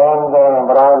 And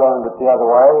but I learned it the other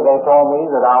way. They told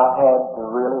me that I had to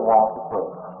really want to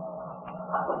quit.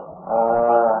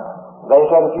 They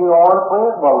said, if you don't want to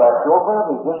quit, well, that's your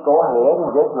privilege. Just go ahead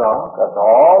and get drunk. That's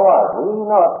all right.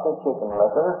 We're not the chicken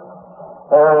liquor.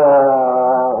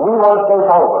 We want to stay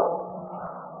sober.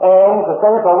 And to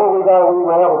stay sober, we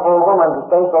have a program, and to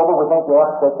stay sober, we think we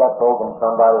have to take that program to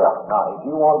somebody else. Now, if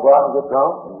you want to go out and get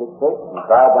drunk and get sick and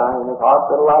die down in this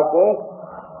hospital like this,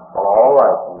 well, all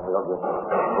right, and we'll just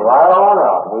ride on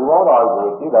out. We won't argue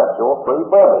with you. That's your free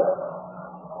privilege.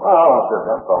 Well, I said,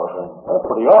 them fellows, they're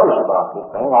pretty obvious about this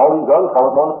thing. All these other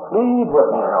fellows want to plead with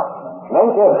me now. And they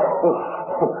said,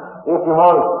 if you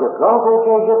want us to get drunk,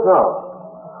 okay, get drunk.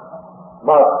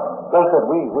 But they said,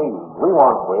 we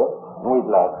want to quit, and we'd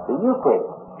like to see you quit.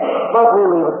 But we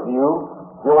leave it to you.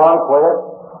 You want to quit?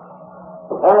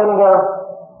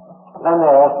 And then they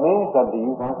asked me, said, do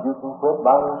you think you can quit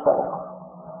by yourself?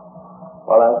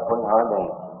 Well, that's pretty hard to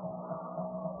answer.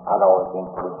 I'd always been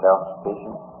pretty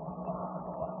self-sufficient.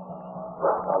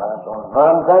 Well, that's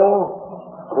one thing,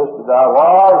 insisted I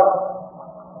was.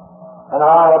 And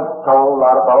I had told a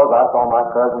lot of fellows, I saw my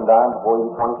cousin die before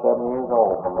he was 27 years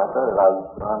old from liquor that I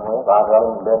used to run with. I got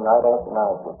him in bed night after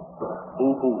night with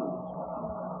DPs.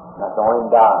 And I saw him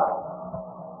die.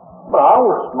 But I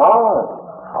was smart.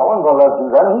 I wasn't going to let him do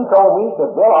that. And he told me, he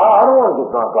said, Bill, I don't want to get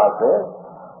drunk like this.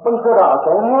 But he said, I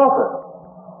can't help it.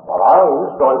 Well, I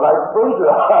was going like a preacher.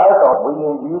 I thought we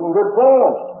ain't using good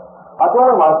sense. I told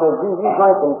him, I said, you're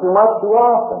drinking too much too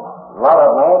often. A lot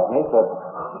of them asked me, he said,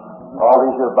 all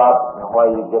these are about why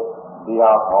you get the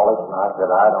alcoholics, and I said,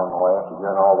 I don't know after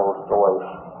hearing all those stories.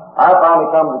 I finally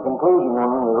come to the conclusion, and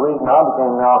the reason I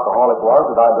became an alcoholic was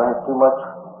that I drank too much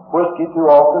whiskey too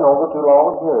often over too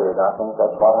long a period. I think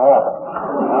that's what happened.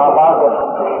 Now,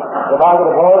 if I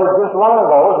could avoid just one of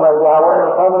those, maybe I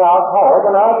wouldn't become an alcoholic,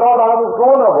 and I thought I was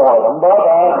going to avoid them, but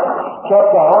I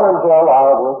kept on until I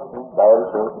was as bad as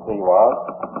soon as he was.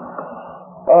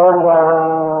 And,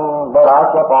 but I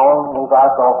kept on, as I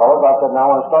saw fellows, I said, now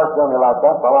when it starts doing me like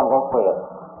that, well, I'm going to quit.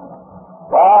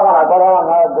 Well, when I got out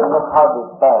and I didn't look hardly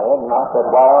bad, and I said,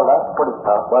 well, that's pretty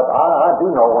tough, but I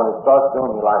do know when it starts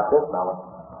doing me like this,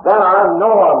 now, then I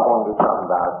know I'm going to do something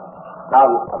about it. Now,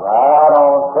 just right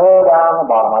on, clear down the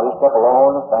bottom, I just kept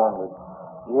lowering the standard.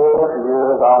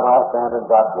 Years on my standard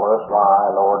got worse, why I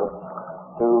lowered it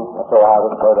so I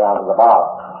would go down to the bottom.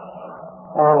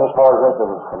 And as far as this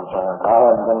was concerned, I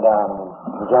hadn't been down in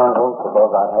the jungle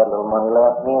because I'd had a little money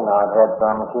left me, and I'd had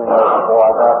some accumulated before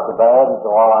I got to bed, and so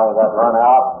all I got run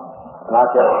out, and I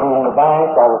kept fooling the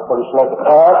bank. I was pretty slick at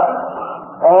that.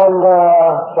 And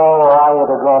so I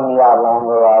would have run me out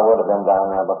longer, I would have been down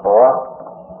there before.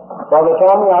 So they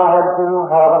told me I had to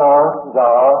have an honest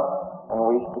cigar and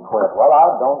wish to quit. Well,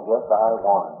 I don't guess I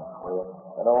wanted to quit.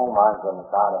 But oh my goodness,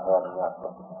 I'd have had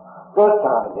nothing. Good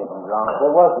time to get drunk.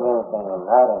 There wasn't anything in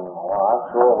that anymore. I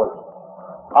sure was.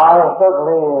 I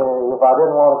certainly, if I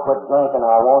didn't want to quit drinking,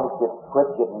 I wanted to quit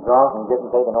getting drunk and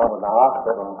getting taken over to the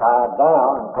hospital and tied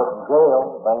down and put in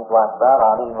jail, things like that.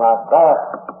 I didn't like that.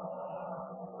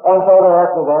 And so they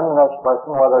asked me then the next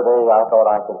question whether I thought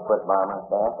I could quit by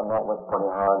myself, and that was pretty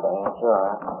hard to answer.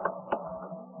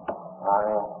 I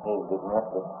need to admit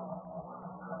that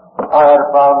I had a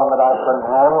problem that I couldn't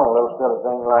handle, a little silly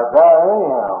thing like that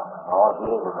anyhow. Oh,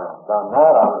 gee, if I'd done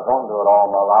that, I was going to do it all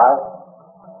my life.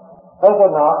 They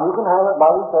said, no, you can handle it by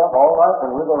yourself, all right, and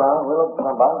we'll go around, we'll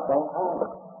come by the same time.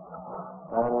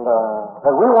 And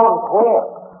said, we want to quit.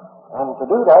 And to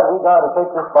do that, we got to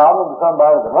take this problem to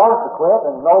somebody that wants to quit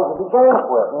and knows that he can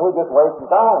quit. And we're just wasting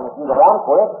time. If you don't want to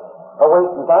quit, or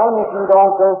wasting time if you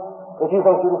don't if you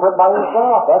think you can quit by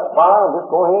yourself, that's fine. Just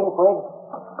go ahead and quit.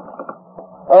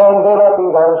 And they let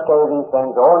me there say these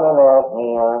things over, and then they asked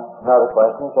me another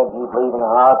question. Said, do you believe in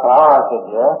a higher power? I said,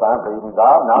 yes, I believe in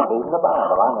God, and I believe in the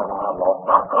Bible. I never have lost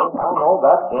my faith. I know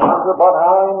that's the answer, but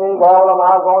how in the hell am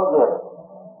I going to get it?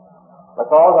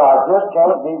 Because I just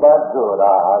can't be that good.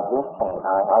 I just can't.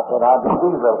 I said, I do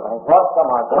these little things. What am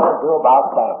I going to do about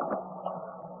that?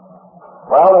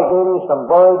 Well, they gave me some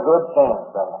very good sense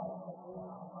there.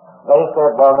 They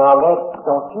said, well, now,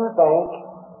 don't you think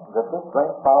that this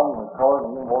drink problem is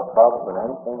causing you more trouble than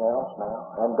anything else now?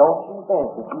 And don't you think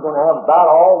that you're going to have about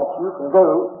all that you can do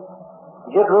to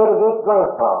get rid of this drink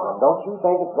problem? Don't you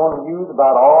think it's going to use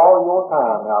about all your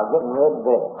time now getting rid of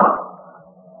this?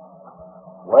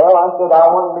 Well, I said, I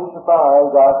wouldn't be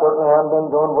surprised. I certainly haven't been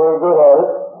doing very good at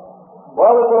it.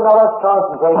 Well, they said, now let's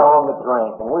concentrate on the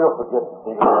drink, and we'll forget the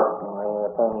cigarettes and the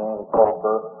opinion, the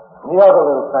poker, and the other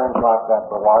little things like that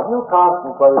for a while. You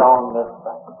concentrate on this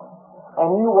thing, and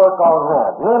you work on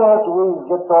that. And then after we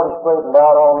get sort of straightened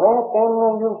out on that,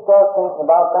 then you start thinking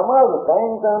about some other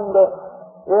things, and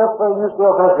if you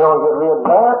still think you'll get rid of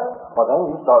that, well, then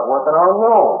you start working on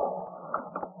those.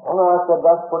 Well, no, I said,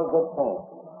 that's pretty good thing.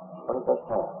 Pretty good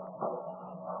thing.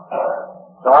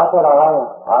 So I said,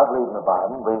 I believe in the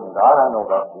Bible, believe in God. I know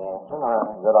that's the answer,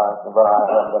 but I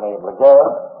haven't been able to get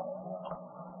it.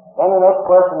 Then the next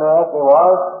question they asked me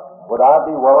was, would I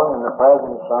be willing in the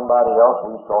presence of somebody else?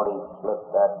 We sort of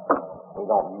flipped that. We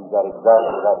don't use that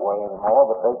exactly that way anymore,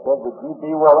 but they said, would you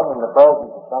be willing in the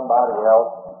presence of somebody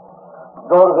else to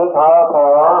go to this higher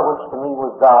power, which to me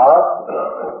was God,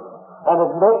 and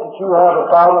admit that you have a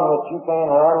problem that you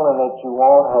can't handle and that you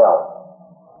want help?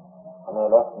 And they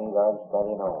left me there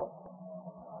studying on.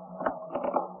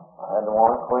 I had to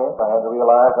want to quit. I had to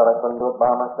realize that I couldn't do it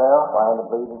by myself. I had to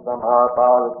believe in some higher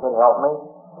power that could help me.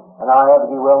 And I had to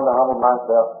be willing to humble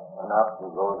myself enough to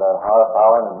go to that higher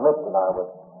power and admit that I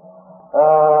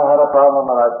had a problem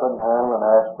that I couldn't handle and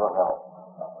ask for help.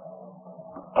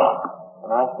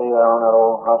 And I stayed there on that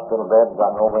old hospital bed,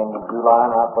 got over into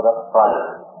July, and I put up a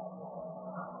fight.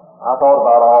 I thought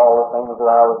about all the things that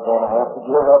I was going to have to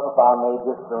give up if I made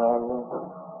this surrender.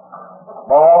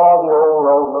 All the old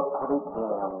road looked pretty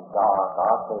dim and dark.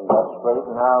 I say, that straight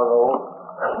and narrow road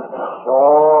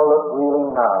sure looked really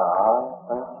narrow. I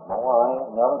think, no, I ain't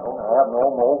never going to have no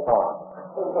more fun.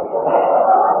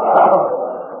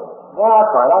 Yeah,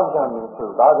 that's right. I'm telling you the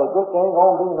truth. I said, this ain't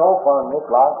going to be no fun this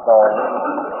life story.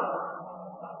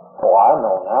 Oh, I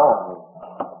know now.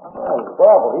 The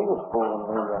devil, he was fooling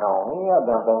me, you know. He had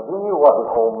them things. He knew what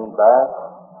would hold me back.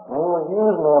 And he was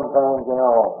using them things, you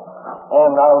know.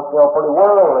 And I was still pretty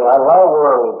worldly. I love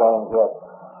worldly things yet.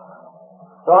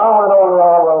 So I went over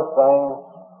all those things,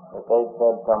 that they'd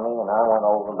said to me, and I went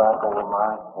back over my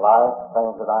life,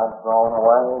 things that I'd thrown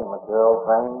away, material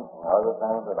things, and other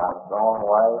things that I'd thrown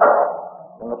away.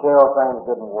 The material things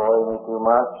didn't worry me too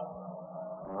much,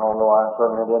 and although I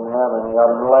certainly didn't have any of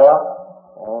them left,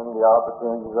 and the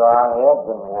opportunities that I had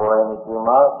didn't worry me too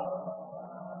much.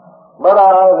 But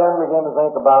I then began to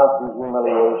think about the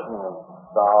humiliation and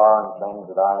sorrow and things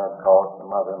that I had caused some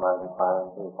other mighty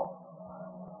fine people.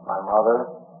 My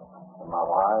mother and my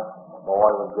wife, my boy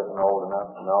was getting old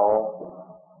enough to know.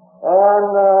 And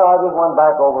I just went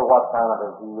back over what kind of a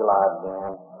deal I'd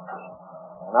been.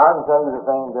 And I can tell you the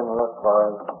thing didn't look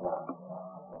very nice.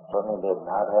 It certainly didn't.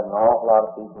 I'd had an awful lot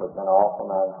of people that had been awful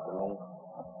nice to me.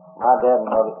 My dad and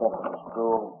mother sent me to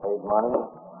school, paid money.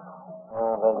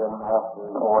 They didn't have to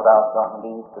go without something to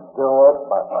eat to do it,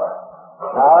 but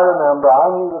I remember, I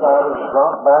knew that I was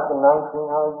drunk back in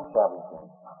 1917.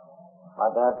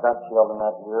 My dad got killed in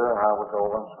that year, and I was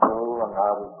over in school, and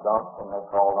I was drunk when they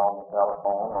called on the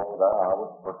telephone over there. I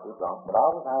was pretty drunk, but I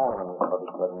was handling it pretty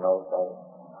good in those days.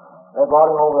 They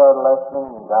brought him over there to Lexington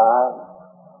and died.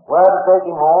 We had to take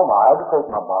him home. I had to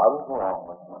take my bottles along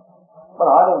with me. But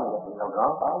I didn't get real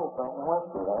drunk. I was drinking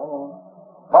whiskey then in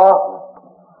Boston.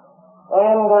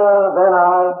 And then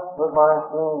I was my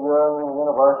senior year in the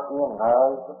university, and that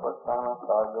was the first time I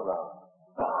started to run.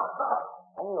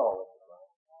 And you know,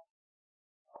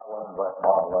 I wasn't very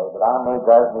far away, but I made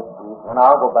that excuse, and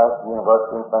I'll go back to the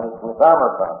university and finish my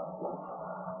summertime.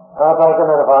 And I'm thinking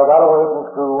that if I got away from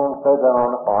school and stayed down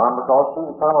on the farm, because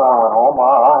through the summer I went home,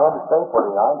 I had to stay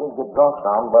pretty. I did get drunk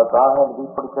some, but I had to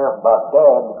be pretty careful about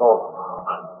Dad, because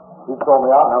he told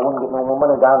me out and I wouldn't get no more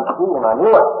money down to school, and I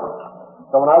knew it.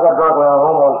 So when I got drunk around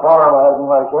home on the farm, I had to be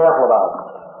mighty careful about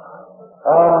it.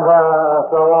 And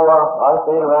so I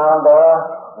stayed around there.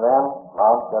 Then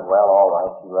Mom said, well, all right,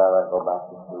 she'd rather go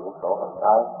back to school. So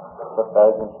I took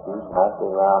bags and excuse, and I stayed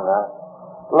around there.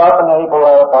 Up in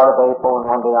April, part of April, and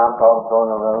one day I'm talking to her in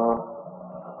the room.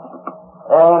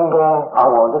 And I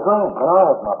wanted to drink, and I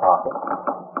had my pocket.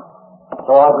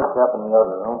 So I just stepped in the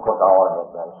other room, put all I had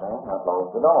that thing, and I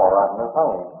closed the door right in her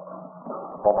face.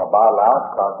 Pulled my bottle out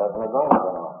and started taking a drink.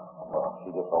 Well, she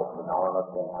just opened the door and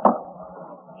looked in at me.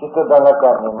 She stood there and looked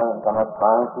at me a minute and come up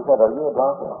crying. She said, are you a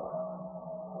drunkard?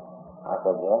 I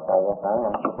said, yes, I guess I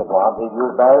am. She said, well, I'll leave you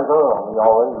as bad as Earl. We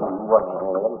always knew you wasn't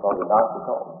here yet because the doctor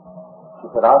told me. She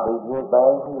said, I'll leave you as bad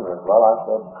as you is. Well, I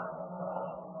said,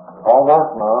 almost,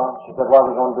 Mom. She said, what are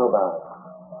we going to do about it?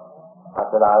 I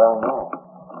said, I don't know.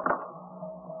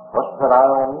 Well, she said, I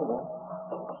don't either.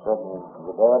 She said,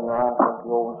 your dad and I sent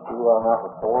you over to school right now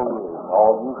for 4 years.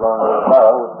 All you learned over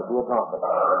there was to be a drunkard. I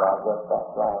said, I guess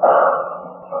that's right.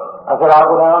 I said, I'll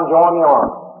go down and join the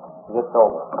army. Get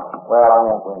sober. Well, I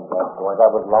won't bring that story.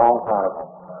 That was a long time ago.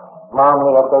 Mom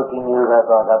lived 13 years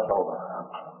after I got sober.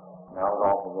 And I was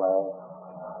awful glad.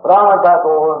 But I went back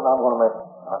over, and I'm going to make,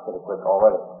 I should have quit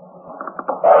already.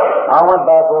 I went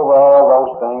back over all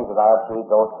those things that I'd treated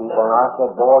those people, and I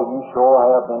said, boy, you sure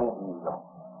have been a hero.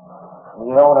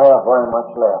 You don't have very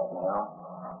much left now.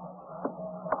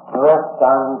 The rest of the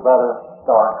time you better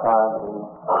start trying to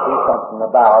do something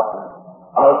about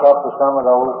and make up for some of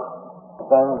those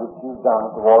things that you've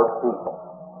done towards people.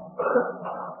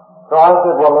 So I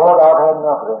said, well, Lord, I've had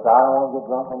enough of this. I don't want to get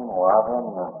drunk anymore. I've had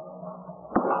enough.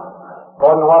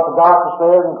 According to what the doctor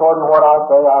says and according to what I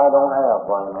say, I don't have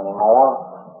brain anymore.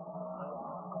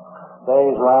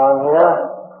 Days around here,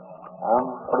 I'm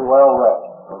pretty well wrecked.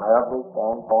 From every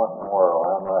standpoint in the world,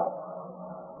 I'm right.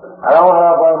 I don't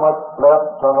have very much left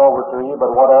to turn over to you, but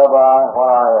what I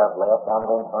have left, I'm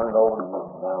going to turn it over to you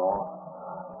from now on.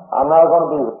 I'm not going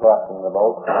to be the captain of the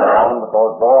boat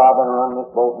because, boy, I've been running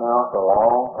this boat now for a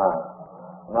long time.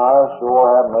 And I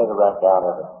sure have made a wreck out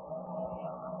of it.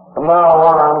 From now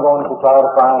on, I'm going to try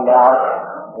to find out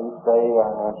each day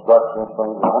instructions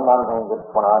from you. I'm not going to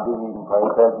just, when I do even pray,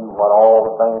 tell you what all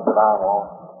the things that I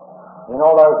want. You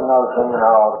know, there's another thing I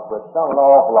ought to quit. Some an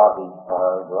awful lot of these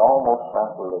prayers are almost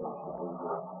sacrilegious to do.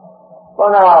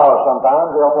 Well, now,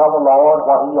 sometimes they'll tell the Lord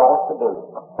what He ought to do,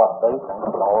 what they think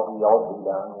the Lord He ought to be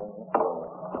done in His word.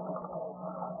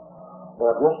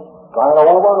 They'll just try it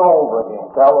over and over again,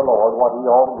 tell the Lord what He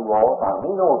ought to do all the time.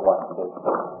 He knows what to do.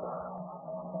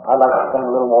 I'd like to spend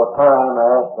a little more time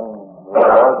asking the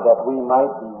Lord that we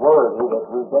might be worthy that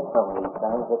we get some of these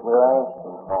things that we're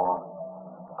asking for.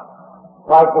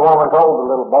 Like the woman told the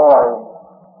little boy,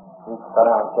 he sat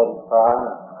down and said his prayer.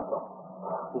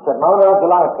 He said, Mother, how'd you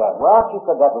like that? Well, she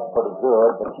said that was pretty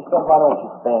good, but she said, why don't you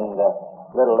spend a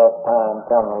little less time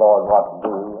telling the Lord what to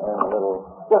do and a little,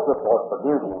 just report for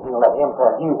duty, and He'll let Him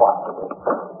tell you what to do.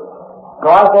 So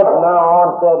I said from now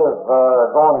on, instead of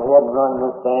going ahead and running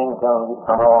this thing, telling you to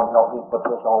come on and help me put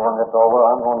this over and this over,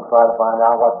 I'm going to try to find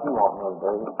out what you want me to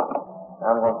do.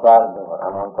 I'm going to try to do it.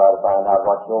 I'm going to try to find out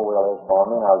what your will is for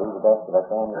me, and I'll do the best that I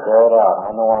can to carry it out.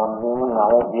 I know I'm human, and I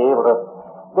won't be able to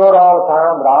do it all the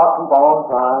time, but I'll keep on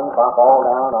trying. If I fall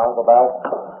down, I'll go back,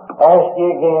 ask you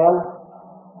again,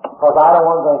 because I don't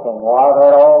want to think anymore. I've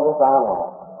had all this I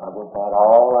want. I've just had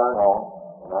all I want,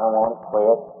 and I want to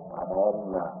quit. I've had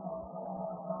enough.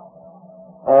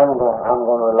 And I'm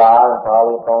going to rely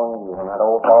entirely upon you. When that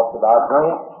old talk about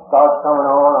drink starts coming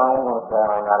on, I ain't going to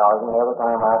carry on that argument. Every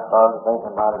time I started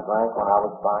thinking about a drink when I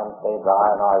was trying to stay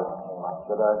dry, an argument came up.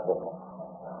 Should I, shouldn't I?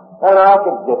 And I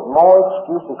could get more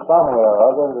excuses somewhere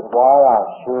other than why I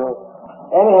should.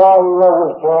 Anyhow,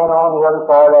 whoever was carrying on the other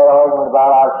side of that argument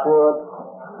about I should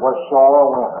was sure a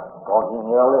winner, because he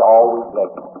nearly always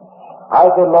led me. I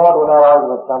said, Lord, when that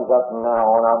argument comes up from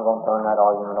now on, I'm going to turn that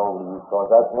argument over to you, because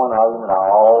that's one argument I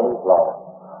always lost.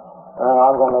 And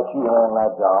I'm going to let you handle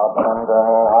that job, and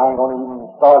I ain't going to even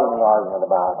start any argument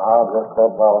about it. I'll just say,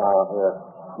 well, now, here,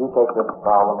 you take this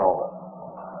problem over.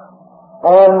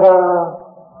 And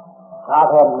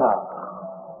I've had enough.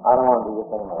 I don't want to do this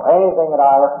anymore. Anything that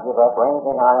I have to give up, or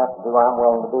anything I have to do, I'm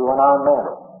willing to do, and I meant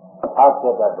it. I've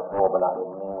said that before, but I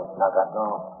didn't mean it. I got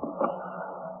gone.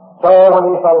 So when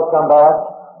these fellows come back,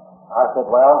 I said,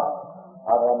 well,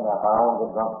 I've had enough. I don't get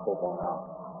drunk sick now.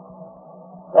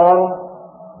 And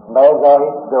as I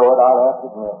hate to do it, I'll have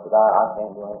to admit that I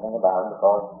can't do anything about it,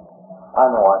 because I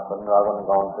know I couldn't have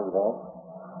gone through this.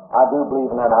 I do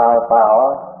believe in that higher power,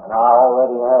 and I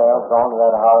already have gone to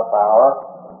that higher power,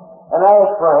 and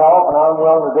asked for help, and I'm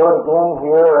willing to do it again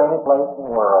here or any place in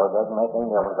the world. It doesn't make any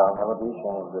difference. I'll never be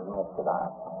ashamed to admit that I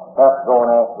have to go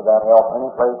and ask for that help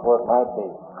any place where it might be.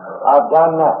 I've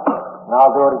done that, and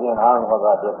I'll do it again. I don't know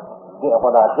whether I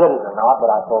did it or not,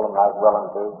 but I told them I was willing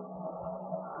to.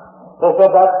 They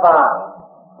said, that's fine.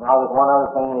 Now there's one other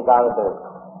thing you got to do.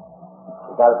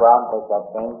 You got to go out and take that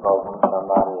same program to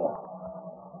somebody else.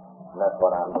 And that's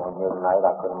what I'm doing here tonight.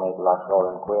 I could have made it a lot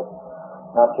shorter and quit.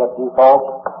 Not check you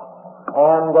folks.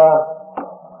 And,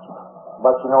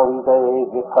 but you know, these AAs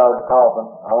get tired of talking.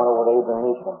 I went over to Abraham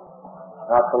Eastman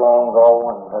not so long ago,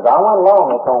 and as I went along,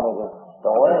 they told me this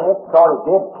story, and it sort of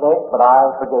did click, but I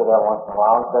forget it every once in a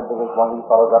while. I said to this one of these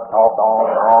fellows up talked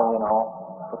on and on, you know.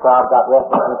 The crowd got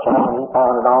restless in the channel, and he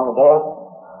pounded on the desk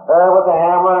with the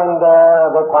hammer, and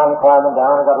they finally climbed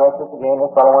down. They got restless again.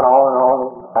 This fellow went on and on,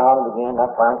 and pounded again.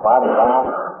 That finally climbed down.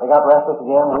 They got restless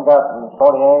again. He got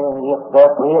sort of angry, and he hit the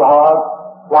desk real hard,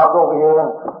 flopped over here,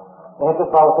 and hit this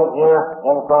fellow sitting here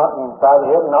in the front and inside the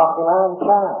head and knocked him out and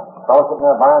shine. The fellow sitting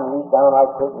there by him reached down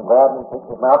like this and grabbed him and picked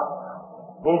him up.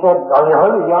 He said, are you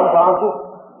hurt, you unconscious?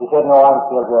 He said, no, I'm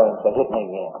still good. He said, hit me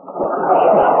again.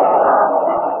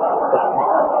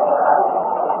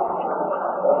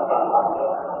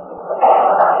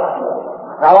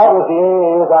 Now that was the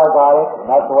AA as I got it, and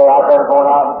that's the way I better go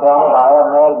out and tell it. I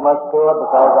haven't added much to it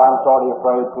because I'm sort of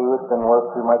afraid to. It's been worth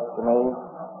too much to me.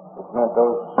 It's meant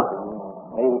those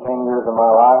 8 or 10 years of my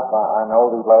life. I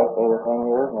know these last 8 or 10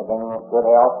 years, and they've been in good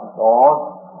health and so on.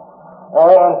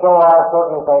 And so I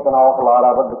certainly think an awful lot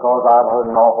of it, because I've heard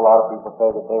an awful lot of people say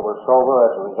that they were sober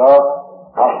as a result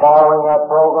of following that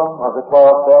program of the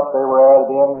 12 steps they were added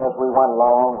in as we went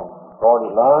along and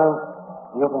already learned.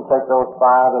 You can take those 5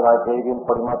 that I gave you and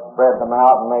pretty much spread them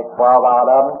out and make 12 out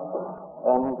of them.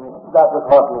 And that was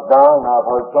what was done. I've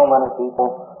heard so many people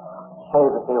say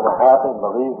that they were happy and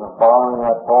believed in following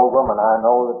that program, and I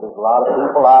know that there's a lot of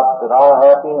people out that are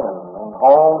happy and in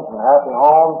homes and happy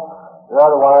homes that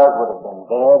otherwise would have been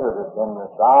dead or have been in the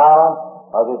asylum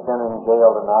or they've been in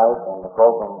jail tonight, and the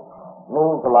program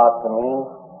means a lot to me,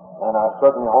 and I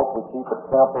certainly hope we keep it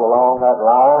simple along that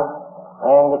line.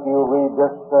 And if you read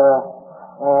this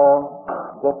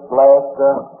last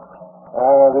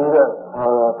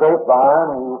grapevine,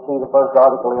 you'll see the first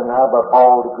article in there by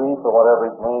Paul DeGreef, or whatever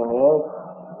his name is.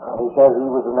 He says he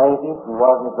was an atheist, he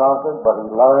wasn't a drunkard, but he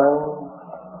learned.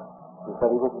 He said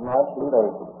he was an absolute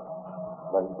atheist.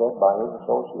 But he said by his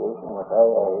association with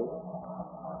AA,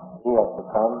 he has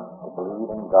become to believe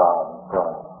in God and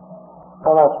Christ.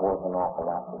 Well, that's worth an awful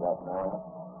lot to that man.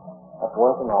 That's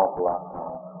worth an awful lot to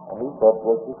him. And he said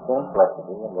with his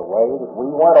simplicity and the way that we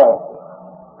went after,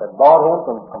 that brought him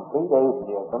from complete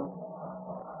atheism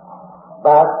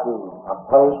back to a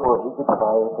place where he could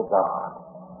pray to God.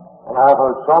 And I've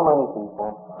heard so many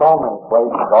people, so many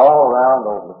places all around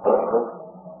over the country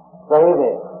say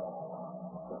this: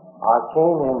 I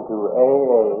came into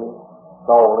AA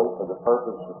solely for the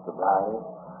purpose of sobriety,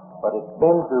 but it's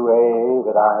been through AA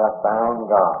that I have found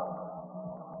God.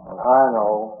 And I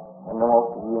know And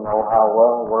most of you know how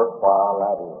well worthwhile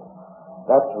that is.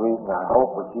 That's the reason I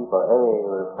hope we keep our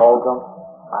area program.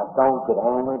 I don't get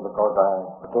angry because I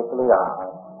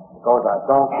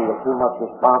don't feel too much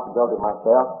responsibility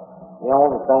myself. The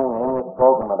only thing in this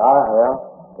program that I have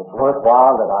that's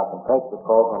worthwhile that I can take the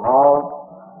program on,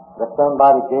 that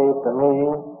somebody gave to me,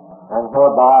 and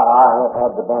whereby I have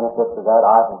had the benefits of that,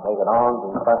 I can take it on to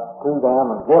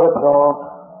them and give it to them.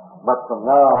 But from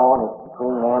now on, it's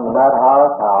between them and that higher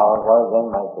power, whether they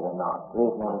make it or not. There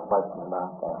isn't any question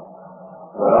about that.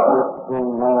 It's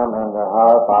between them and their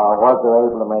higher power, whether they're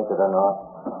able to make it or not.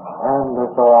 And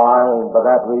so for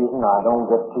that reason, I don't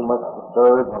get too much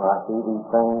disturbed when I see these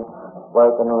things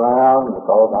working around,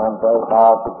 because I'm very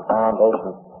proud that the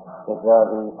foundation, the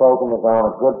program is on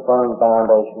a good, firm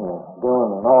foundation and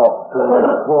doing an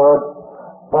awful good for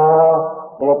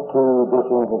it to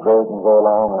disintegrate and go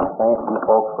along. And I thank you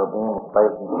folks for being as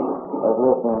patient as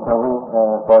listening to me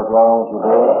for as long as you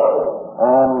did.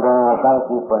 And thank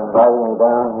you for inviting me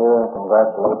down here, and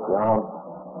congratulate you on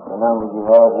the numbers you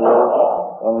have here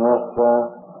in this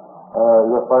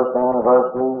your first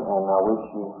anniversary, and I wish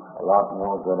you a lot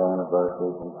more good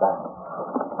anniversaries and thanks.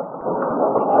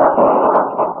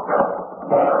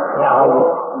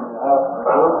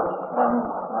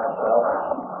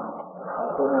 I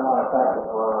certainly want to thank you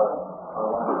for a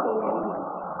wonderful evening.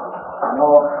 I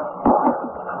know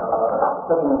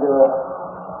sitting here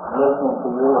listening to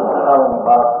you and telling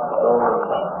about those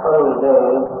early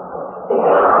days,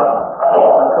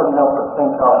 I couldn't help but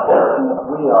think how fortunate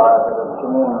we are that have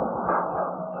come in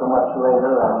so much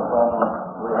later, and when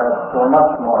we had so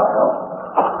much more help.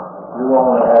 You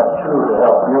only had two to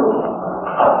help you,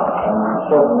 and you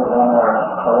certainly done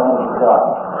a wonderful job.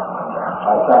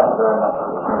 I thank you very much for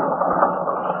this.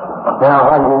 Now,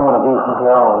 how do you want to be from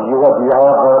here on? Do you have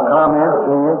comments,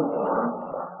 do you?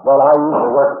 Well, I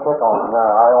usually work a trick on them.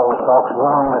 I always talk so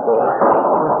long at the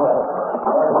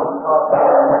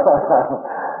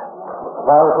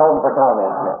I was hoping for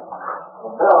comments.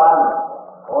 Well, Bill, I'm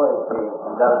always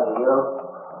indebted to you.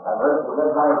 I've heard you a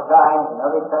good many times, and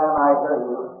every time I hear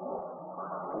you,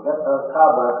 you get those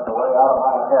cobwebs away out of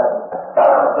my head.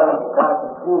 I think you kind of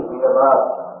confuse me about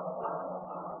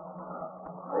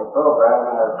the program,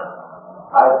 as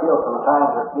I feel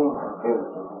sometimes it's being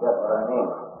confused, if you get what I mean.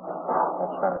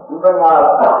 That's right. You bring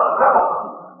out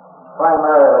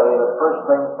primarily the first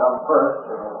thing to come first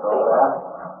in your program.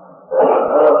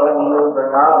 Another thing you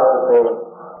bring out is the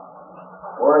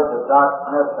words that Doc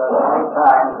Smith said many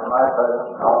times in my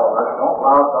presence and all of us: don't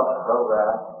louse up the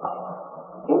program.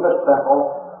 Keep it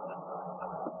simple.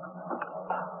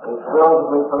 These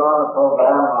skills we put on the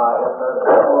program, if they're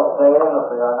good, will stay in. If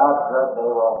they are not good, they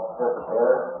will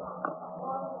disappear.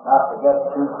 Not to get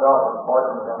too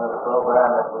self-important in this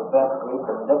program that we think we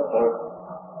can dictate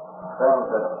things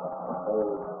that the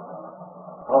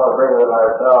all agree with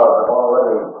ourselves have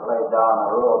already laid down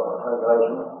the rules and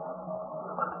regulations.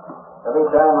 Every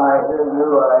time I hear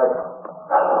you, I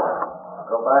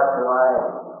go back to my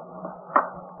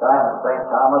time in St.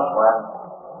 Thomas when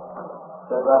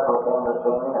Sid Russell came to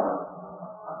see me,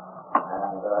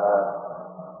 and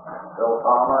Bill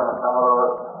Palmer and some of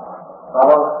those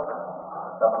fellows,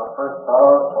 some of the first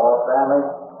fellows, Paul Stanley,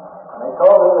 and they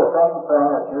told me the same thing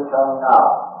that you're telling now.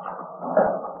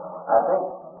 I think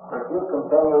if you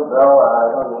continue, Bill, and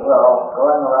I know you will,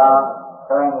 going around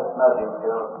carrying this message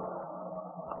to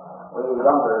we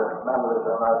younger members,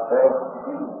 I might say,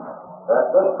 that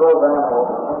this program will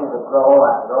continue to grow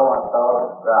and grow on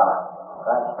solid ground.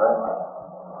 Thanks very much.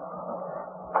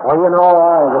 Well, you know,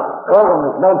 this program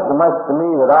has meant so much to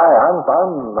me that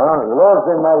the Lord's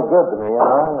been mighty good to me,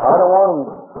 and I don't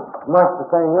want much to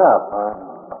sing up,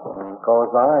 because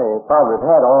I probably have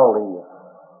had all the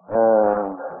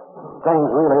things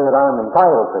really that I'm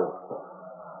entitled to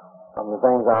from the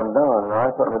things I've done, and I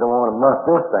certainly don't want to muss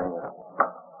this thing up.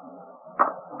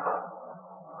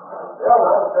 Bill,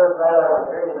 I'm sure glad I was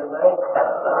here tonight. We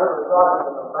were talking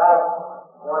to the back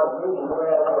before the meeting. We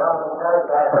had to come and carry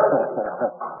that. I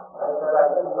said I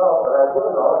didn't know, but I do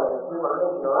know that if you were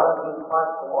thinking around these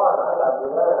parts tomorrow night, I'd be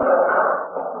there.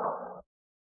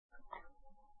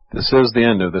 This is the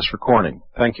end of this recording.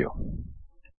 Thank you.